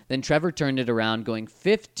shine. Then Trevor turned it around, going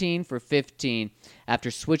 15 for 15 after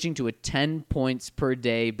switching to a 10 points per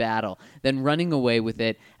day battle, then running away with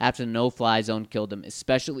it after the no-fly zone killed him,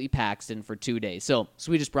 especially Paxton for 2 days. So,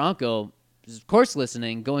 Swedish Bronco is, of course,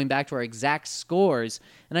 listening, going back to our exact scores,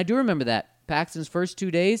 and I do remember that. Paxton's first 2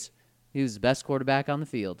 days, he was the best quarterback on the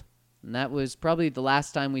field. And that was probably the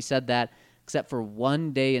last time we said that, except for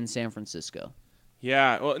 1 day in San Francisco.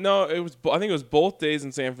 Yeah, well, no, I think it was both days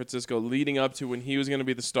in San Francisco leading up to when he was going to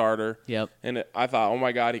be the starter. Yep. And I thought, oh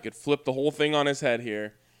my God, he could flip the whole thing on his head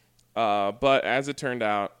here. But as it turned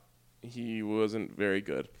out, he wasn't very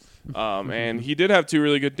good. And he did have 2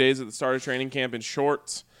 really good days at the start of training camp in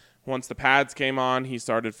shorts. Once the pads came on, he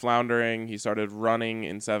started floundering. He started running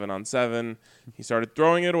in 7-on-7. He started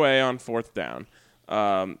throwing it away on 4th down.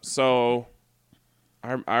 So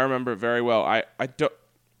I remember it very well.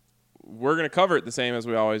 We're going to cover it the same as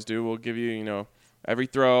we always do. We'll give you, every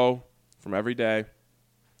throw from every day.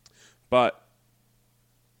 But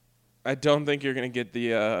I don't think you're going to get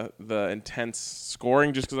the intense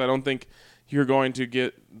scoring just because I don't think you're going to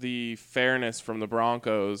get the fairness from the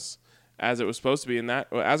Broncos as it was supposed to be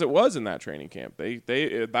as it was in that training camp.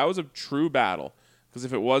 That was a true battle, because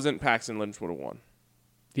if it wasn't, Paxton Lynch would have won.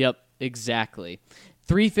 Yep, exactly.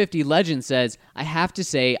 350 Legend says, I have to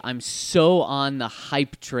say I'm so on the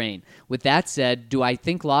hype train. With that said, do I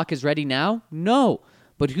think Locke is ready now? No.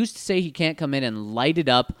 But who's to say he can't come in and light it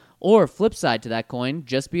up, or flip side to that coin,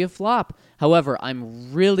 just be a flop? However,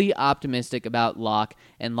 I'm really optimistic about Locke,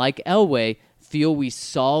 and like Elway, feel we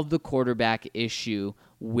solved the quarterback issue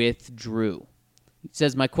with Drew. He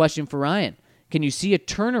says, my question for Ryan, can you see a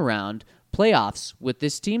turnaround playoffs with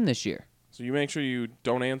this team this year? So you make sure you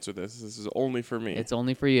don't answer this. This is only for me. It's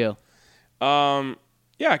only for you. Yeah,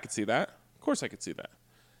 I could see that. Of course I could see that.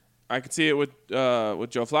 I could see it with Joe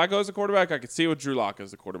Flacco as a quarterback. I could see it with Drew Lock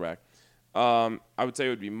as the quarterback. I would say it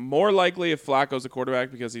would be more likely if Flacco's a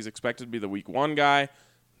quarterback, because he's expected to be the week 1 guy.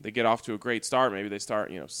 They get off to a great start. Maybe they start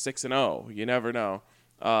 6-0. You never know.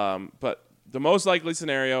 But the most likely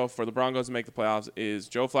scenario for the Broncos to make the playoffs is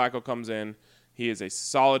Joe Flacco comes in. He is a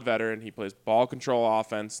solid veteran. He plays ball control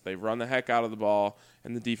offense. They run the heck out of the ball,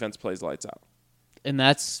 and the defense plays lights out. And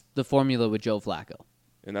that's the formula with Joe Flacco.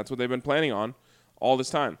 And that's what they've been planning on all this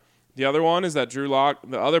time. The other one is that Drew Lock,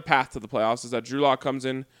 the other path to the playoffs is that Drew Lock comes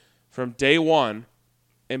in from day 1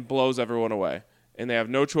 and blows everyone away. And they have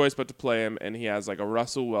no choice but to play him, and he has like a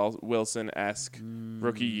Russell Wilson-esque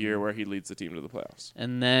rookie year where he leads the team to the playoffs.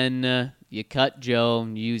 And then you cut Joe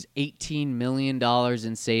and use $18 million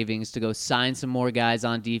in savings to go sign some more guys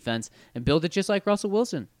on defense and build it just like Russell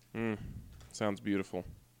Wilson. Sounds beautiful.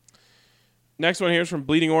 Next one here is from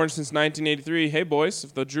Bleeding Orange since 1983. Hey, boys,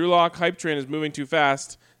 if the Drew Lock hype train is moving too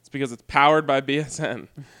fast, it's because it's powered by BSN.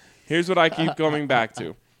 Here's what I keep coming back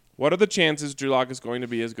to. What are the chances Drew Lock is going to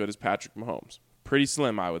be as good as Patrick Mahomes? Pretty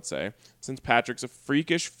slim, I would say, since Patrick's a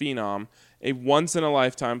freakish phenom, a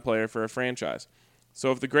once-in-a-lifetime player for a franchise.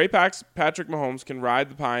 So if the great Patrick Mahomes can ride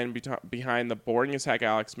the pine behind the boring-as-heck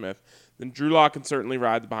Alex Smith, then Drew Lock can certainly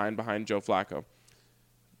ride the pine behind Joe Flacco.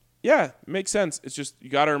 Yeah, it makes sense. It's just, you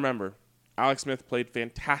got to remember, Alex Smith played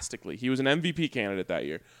fantastically. He was an MVP candidate that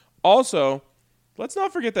year. Also, let's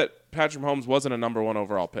not forget that Patrick Mahomes wasn't a number 1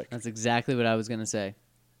 overall pick. That's exactly what I was going to say.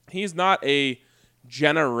 He's not a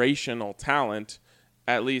generational talent.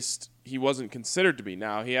 At least he wasn't considered to be.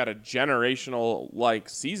 Now, he had a generational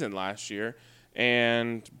season last year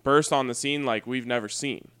and burst on the scene like we've never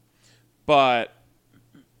seen. But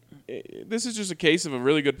this is just a case of a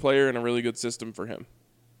really good player and a really good system for him.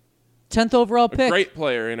 10th overall pick. A great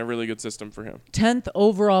player and a really good system for him. 10th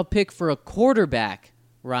overall pick for a quarterback,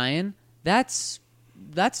 Ryan. That's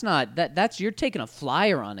you're taking a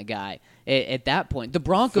flyer on a guy at that point. The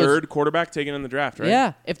Broncos, 3rd quarterback taken in the draft, right?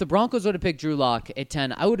 Yeah. If the Broncos would have picked Drew Lock at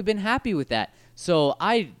 10, I would have been happy with that. So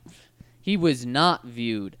he was not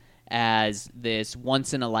viewed as this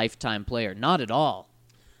once in a lifetime player. Not at all.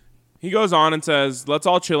 He goes on and says, let's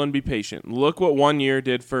all chill and be patient. Look what 1 year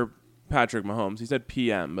did for Patrick Mahomes. He said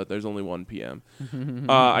PM, but there's only 1 PM.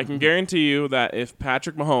 I can guarantee you that if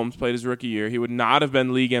Patrick Mahomes played his rookie year, he would not have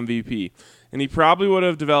been league MVP. And he probably would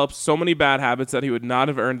have developed so many bad habits that he would not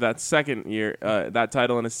have earned that that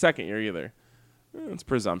title in his second year either. It's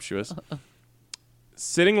presumptuous.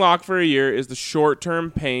 Sitting Lock for a year is the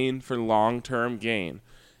short-term pain for long-term gain.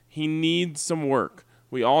 He needs some work.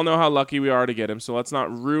 We all know how lucky we are to get him, so let's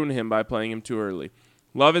not ruin him by playing him too early.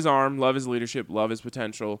 Love his arm, love his leadership, love his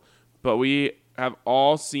potential, but we have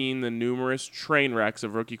all seen the numerous train wrecks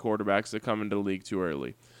of rookie quarterbacks that come into the league too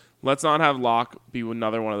early. Let's not have Locke be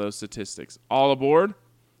another one of those statistics. All aboard.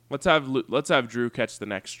 Let's have Drew catch the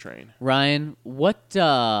next train. Ryan,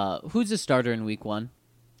 who's the starter in week 1?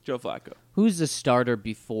 Joe Flacco. Who's the starter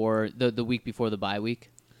before the week before the bye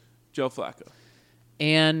week? Joe Flacco.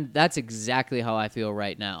 And that's exactly how I feel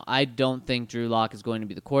right now. I don't think Drew Lock is going to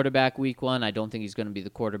be the quarterback week 1. I don't think he's going to be the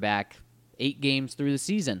quarterback 8 games through the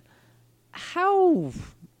season. How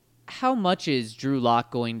much is Drew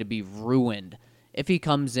Lock going to be ruined if he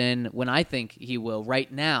comes in when I think he will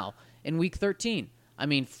right now in week 13? I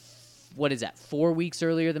mean, what is that, 4 weeks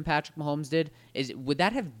earlier than Patrick Mahomes did? Would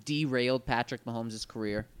that have derailed Patrick Mahomes'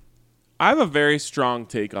 career? I have a very strong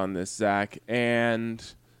take on this, Zach, and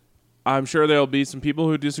I'm sure there'll be some people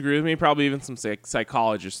who disagree with me, probably even some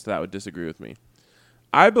psychologists that would disagree with me.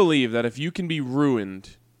 I believe that if you can be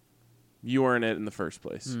ruined, you are in it in the first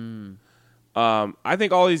place. I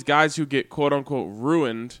think all these guys who get quote-unquote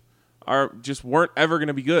ruined weren't ever going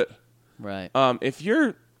to be good. Right. If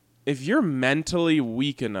you're mentally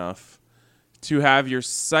weak enough to have your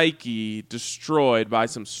psyche destroyed by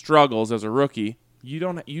some struggles as a rookie, you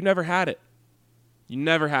never had it. You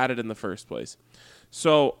never had it in the first place.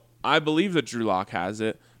 So I believe that Drew Lock has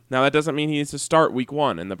it. Now, that doesn't mean he needs to start week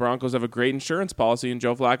 1, and the Broncos have a great insurance policy in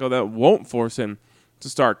Joe Flacco that won't force him to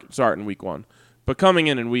start in week 1. But coming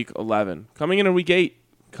in week 11, coming in week 8,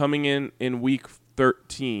 coming in week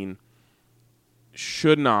 13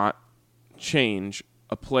 should not change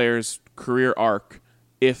a player's career arc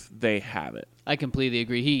if they have it. I completely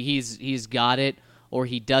agree. He's got it or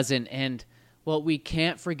he doesn't. And, well, we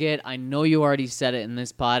can't forget, I know you already said it in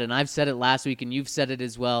this pod, and I've said it last week, and you've said it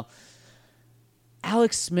as well.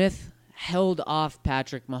 Alex Smith held off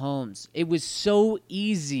Patrick Mahomes. It was so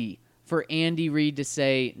easy for Andy Reid to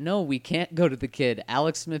say, no, we can't go to the kid.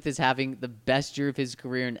 Alex Smith is having the best year of his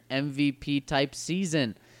career, an MVP-type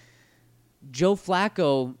season. Joe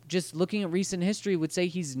Flacco, just looking at recent history, would say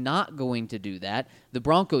he's not going to do that. The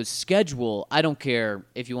Broncos' schedule, I don't care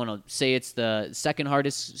if you want to say it's the second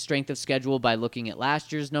hardest strength of schedule by looking at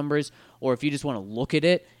last year's numbers, or if you just want to look at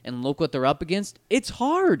it and look what they're up against, it's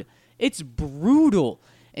hard. It's brutal.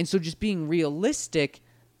 And so just being realistic,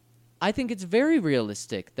 I think it's very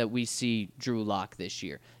realistic that we see Drew Lock this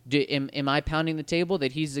year. Am I pounding the table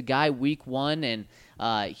that he's the guy week 1 and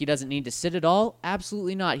he doesn't need to sit at all?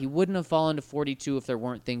 Absolutely not. He wouldn't have fallen to 42 if there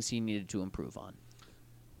weren't things he needed to improve on.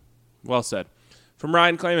 Well said. From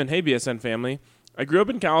Ryan Clayman, hey, BSN family. I grew up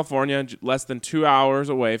in California, less than 2 hours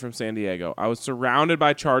away from San Diego. I was surrounded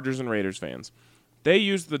by Chargers and Raiders fans. They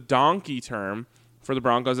used the donkey term for the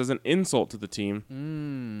Broncos as an insult to the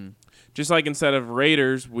team. Just like instead of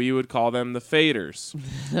Raiders, we would call them the Faders.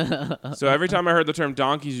 So every time I heard the term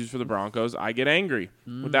donkeys used for the Broncos, I get angry.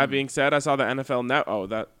 With that being said, I saw the NFL net. Oh,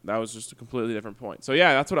 that was just a completely different point. So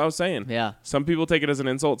yeah, that's what I was saying. Yeah. Some people take it as an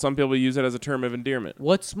insult. Some people use it as a term of endearment.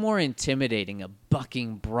 What's more intimidating, a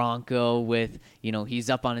bucking Bronco with, he's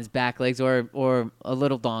up on his back legs or a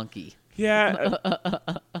little donkey? Yeah.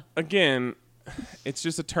 Again, it's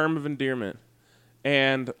just a term of endearment.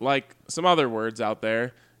 And like some other words out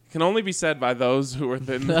there, can only be said by those who are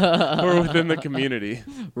within the community.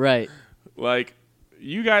 Right. Like,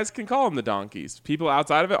 you guys can call them the donkeys. People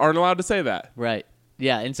outside of it aren't allowed to say that. Right.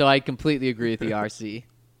 Yeah, and so I completely agree with the RC.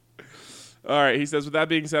 All right, he says, with that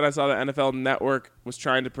being said, I saw the NFL Network was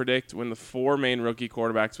trying to predict when the 4 main rookie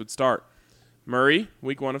quarterbacks would start. Murray,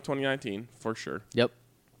 week 1 of 2019, for sure. Yep.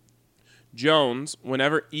 Jones,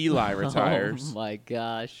 whenever Eli retires. Oh, my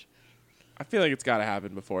gosh. I feel like it's got to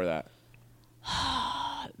happen before that.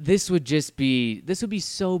 This would be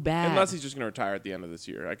so bad. Unless he's just going to retire at the end of this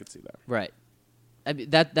year. I could see that. Right. I mean,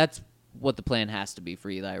 that's what the plan has to be for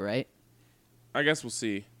Eli, right? I guess we'll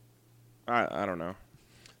see. I don't know.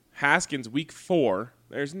 Haskins, week 4.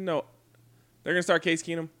 They're going to start Case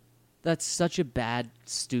Keenum? That's such a bad,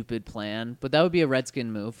 stupid plan. But that would be a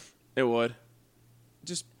Redskin move. It would.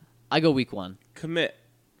 Just I go week 1. commit.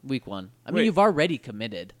 Week 1. I Wait. mean, you've already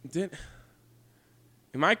committed.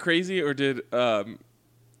 Am I crazy, or did the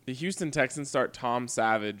Houston Texans start Tom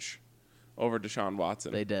Savage over Deshaun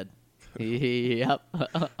Watson? They did. Yep.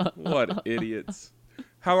 What idiots.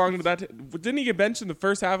 How long did that take? Didn't he get benched in the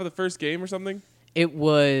first half of the first game or something? It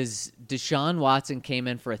was Deshaun Watson came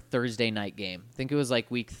in for a Thursday night game. I think it was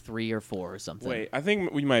like week 3 or 4 or something. Wait, I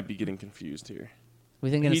think we might be getting confused here. We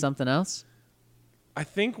thinking of something else? I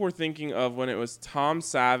think we're thinking of when it was Tom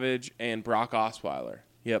Savage and Brock Osweiler.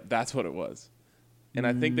 Yep, that's what it was. And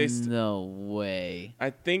I think no way.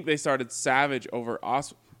 I think they started Savage over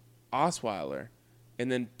Osweiler, and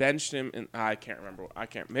then benched him. And I can't remember.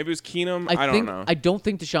 Maybe it was Keenum. I don't know. I don't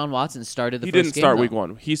think Deshaun Watson started the He first didn't game, start though. week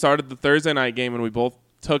 1. He started the Thursday night game, and we both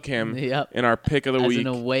took him in our pick of the As week an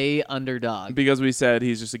away underdog. because we said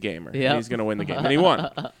he's just a gamer. Yep. He's going to win the game, and he won.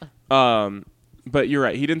 But you're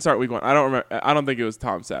right. He didn't start week 1. I don't remember. I don't think it was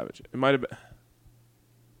Tom Savage. It might have been.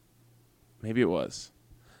 Maybe it was.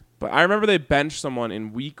 But I remember they benched someone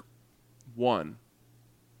in week 1.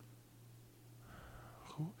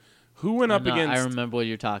 Who went up against? I remember what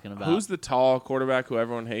you're talking about. Who's the tall quarterback who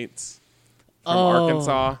everyone hates from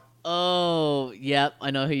Arkansas? Oh, yep.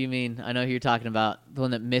 I know who you mean. I know who you're talking about. The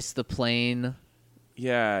one that missed the plane.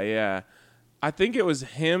 Yeah. I think it was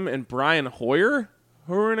him and Brian Hoyer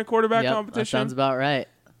who were in a quarterback competition. That sounds about right.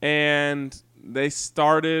 And they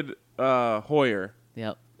started Hoyer.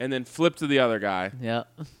 Yep. And then flipped to the other guy. Yep.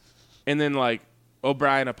 And then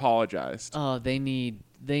O'Brien apologized. Oh, they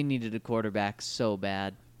needed a quarterback so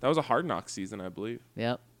bad. That was a Hard Knocks season, I believe.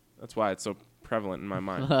 Yep. That's why it's so prevalent in my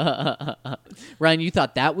mind. Ryan, you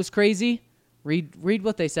thought that was crazy? Read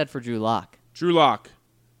what they said for Drew Lock. Drew Lock,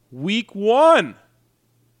 week 1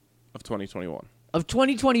 of 2021. Of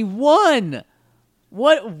 2021.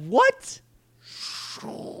 What?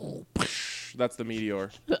 That's the meteor.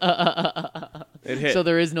 It hit. So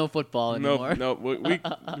there is no football anymore. No.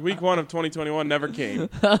 Week 1 of 2021 never came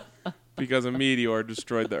because a meteor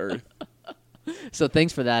destroyed the Earth. So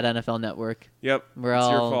thanks for that, NFL Network. Yep, It's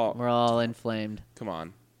your fault. We're all inflamed. Come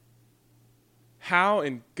on. How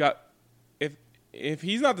in gut? If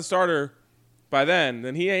he's not the starter by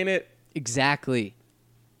then he ain't it. Exactly.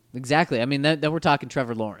 I mean, then we're talking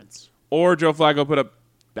Trevor Lawrence. Or Joe Flacco put up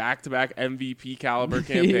back-to-back MVP caliber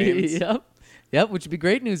campaigns. Yep, which would be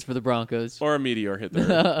great news for the Broncos. Or a meteor hit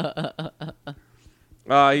the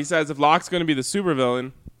Earth. He says if Locke's going to be the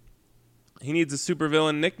supervillain, he needs a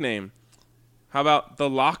supervillain nickname. How about the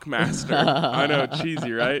Lockmaster? I know,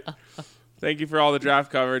 cheesy, right? Thank you for all the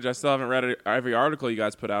draft coverage. I still haven't read every article you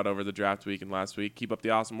guys put out over the draft week and last week. Keep up the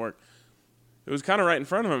awesome work. It was kind of right in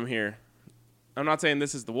front of him here. I'm not saying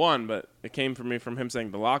this is the one, but it came from him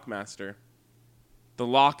saying the Lockmaster. The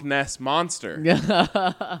Loch Ness Monster.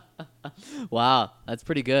 Wow, that's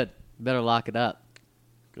pretty good. Better lock it up.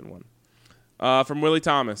 Good one. From Willie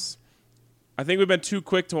Thomas. I think we've been too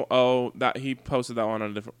quick to... Oh, that he posted that one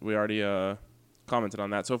on a different... We already commented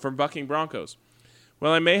on that. So from Bucking Broncos.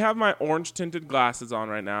 Well, I may have my orange-tinted glasses on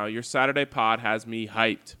right now. Your Saturday pod has me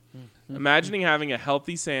hyped. Imagining having a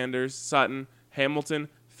healthy Sanders, Sutton, Hamilton,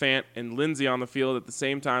 Fant, and Lindsey on the field at the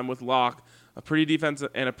same time with Locke, a pretty defense.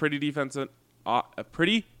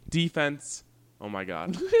 Oh my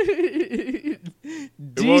God.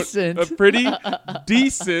 Decent. A pretty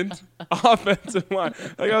decent offensive line.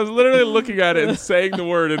 Like I was literally looking at it and saying the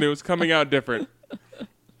word, and it was coming out different.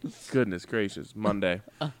 Goodness gracious, Monday.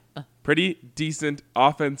 Pretty decent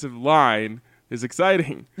offensive line is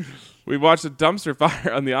exciting. We've watched a dumpster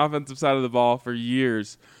fire on the offensive side of the ball for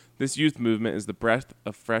years. This youth movement is the breath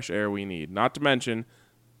of fresh air we need. Not to mention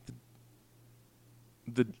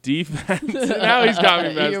the defense. Now he's got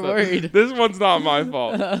me messed You're up. worried. This one's not my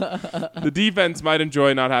fault. The defense might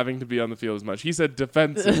enjoy not having to be on the field as much. He said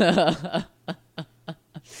defensive.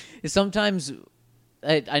 Sometimes,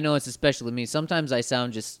 I know it's especially me, sometimes I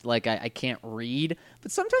sound just like I can't read,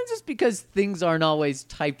 but sometimes it's because things aren't always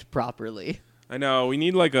typed properly. I know. We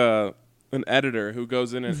need like an editor who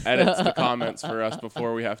goes in and edits the comments for us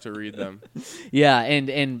before we have to read them. Yeah,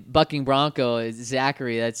 and Bucking Bronco is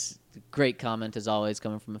Zachary. That's a great comment as always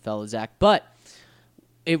coming from a fellow Zach. But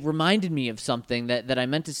it reminded me of something that I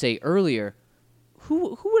meant to say earlier.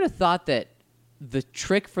 Who would have thought that the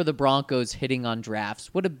trick for the Broncos hitting on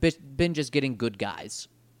drafts would have been just getting good guys?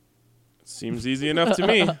 Seems easy enough to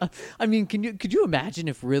me. I mean, could you imagine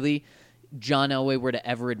if really John Elway were to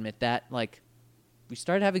ever admit that? Like, we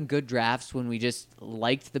started having good drafts when we just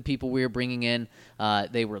liked the people we were bringing in.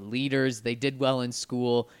 They were leaders. They did well in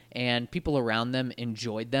school, and people around them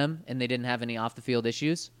enjoyed them, and they didn't have any off-the-field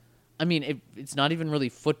issues. I mean, it's not even really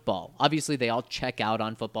football. Obviously, they all check out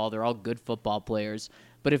on football. They're all good football players.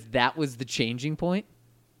 But if that was the changing point,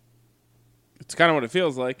 It's kind of what it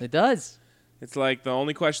feels like. it does. It's like the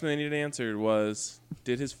only question they needed answered was,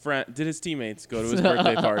 did his teammates go to his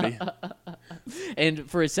birthday party? And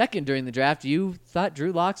for a second during the draft, you thought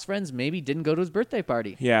Drew Lock's friends maybe didn't go to his birthday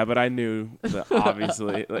party. Yeah, but I knew that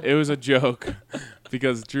obviously it was a joke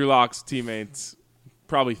because Drew Lock's teammates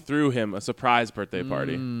probably threw him a surprise birthday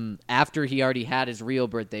party. After he already had his real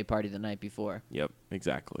birthday party the night before. Yep,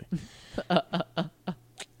 exactly.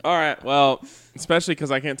 All right, well, especially because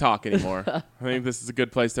I can't talk anymore. I think this is a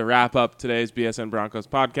good place to wrap up today's BSN Broncos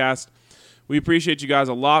podcast. We appreciate you guys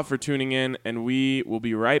a lot for tuning in, and we will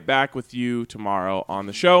be right back with you tomorrow on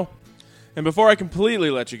the show. And before I completely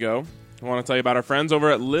let you go, I want to tell you about our friends over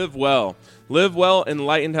at Live Well. Live Well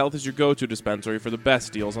Enlightened Health is your go-to dispensary for the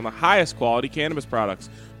best deals on the highest quality cannabis products.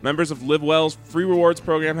 Members of Live Well's free rewards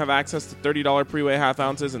program have access to $30 pre-weigh half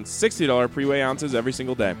ounces and $60 pre-weigh ounces every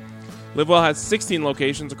single day. Live Well has 16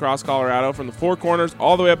 locations across Colorado from the Four Corners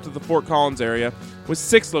all the way up to the Fort Collins area, with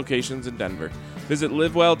 6 locations in Denver. Visit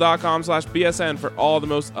livewell.com/BSN for all the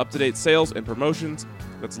most up-to-date sales and promotions.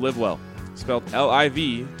 That's Live Well, spelled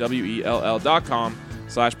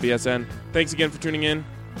LIVWELL.com/BSN. Thanks again for tuning in,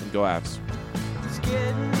 and go Avs. It's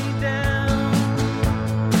getting me down.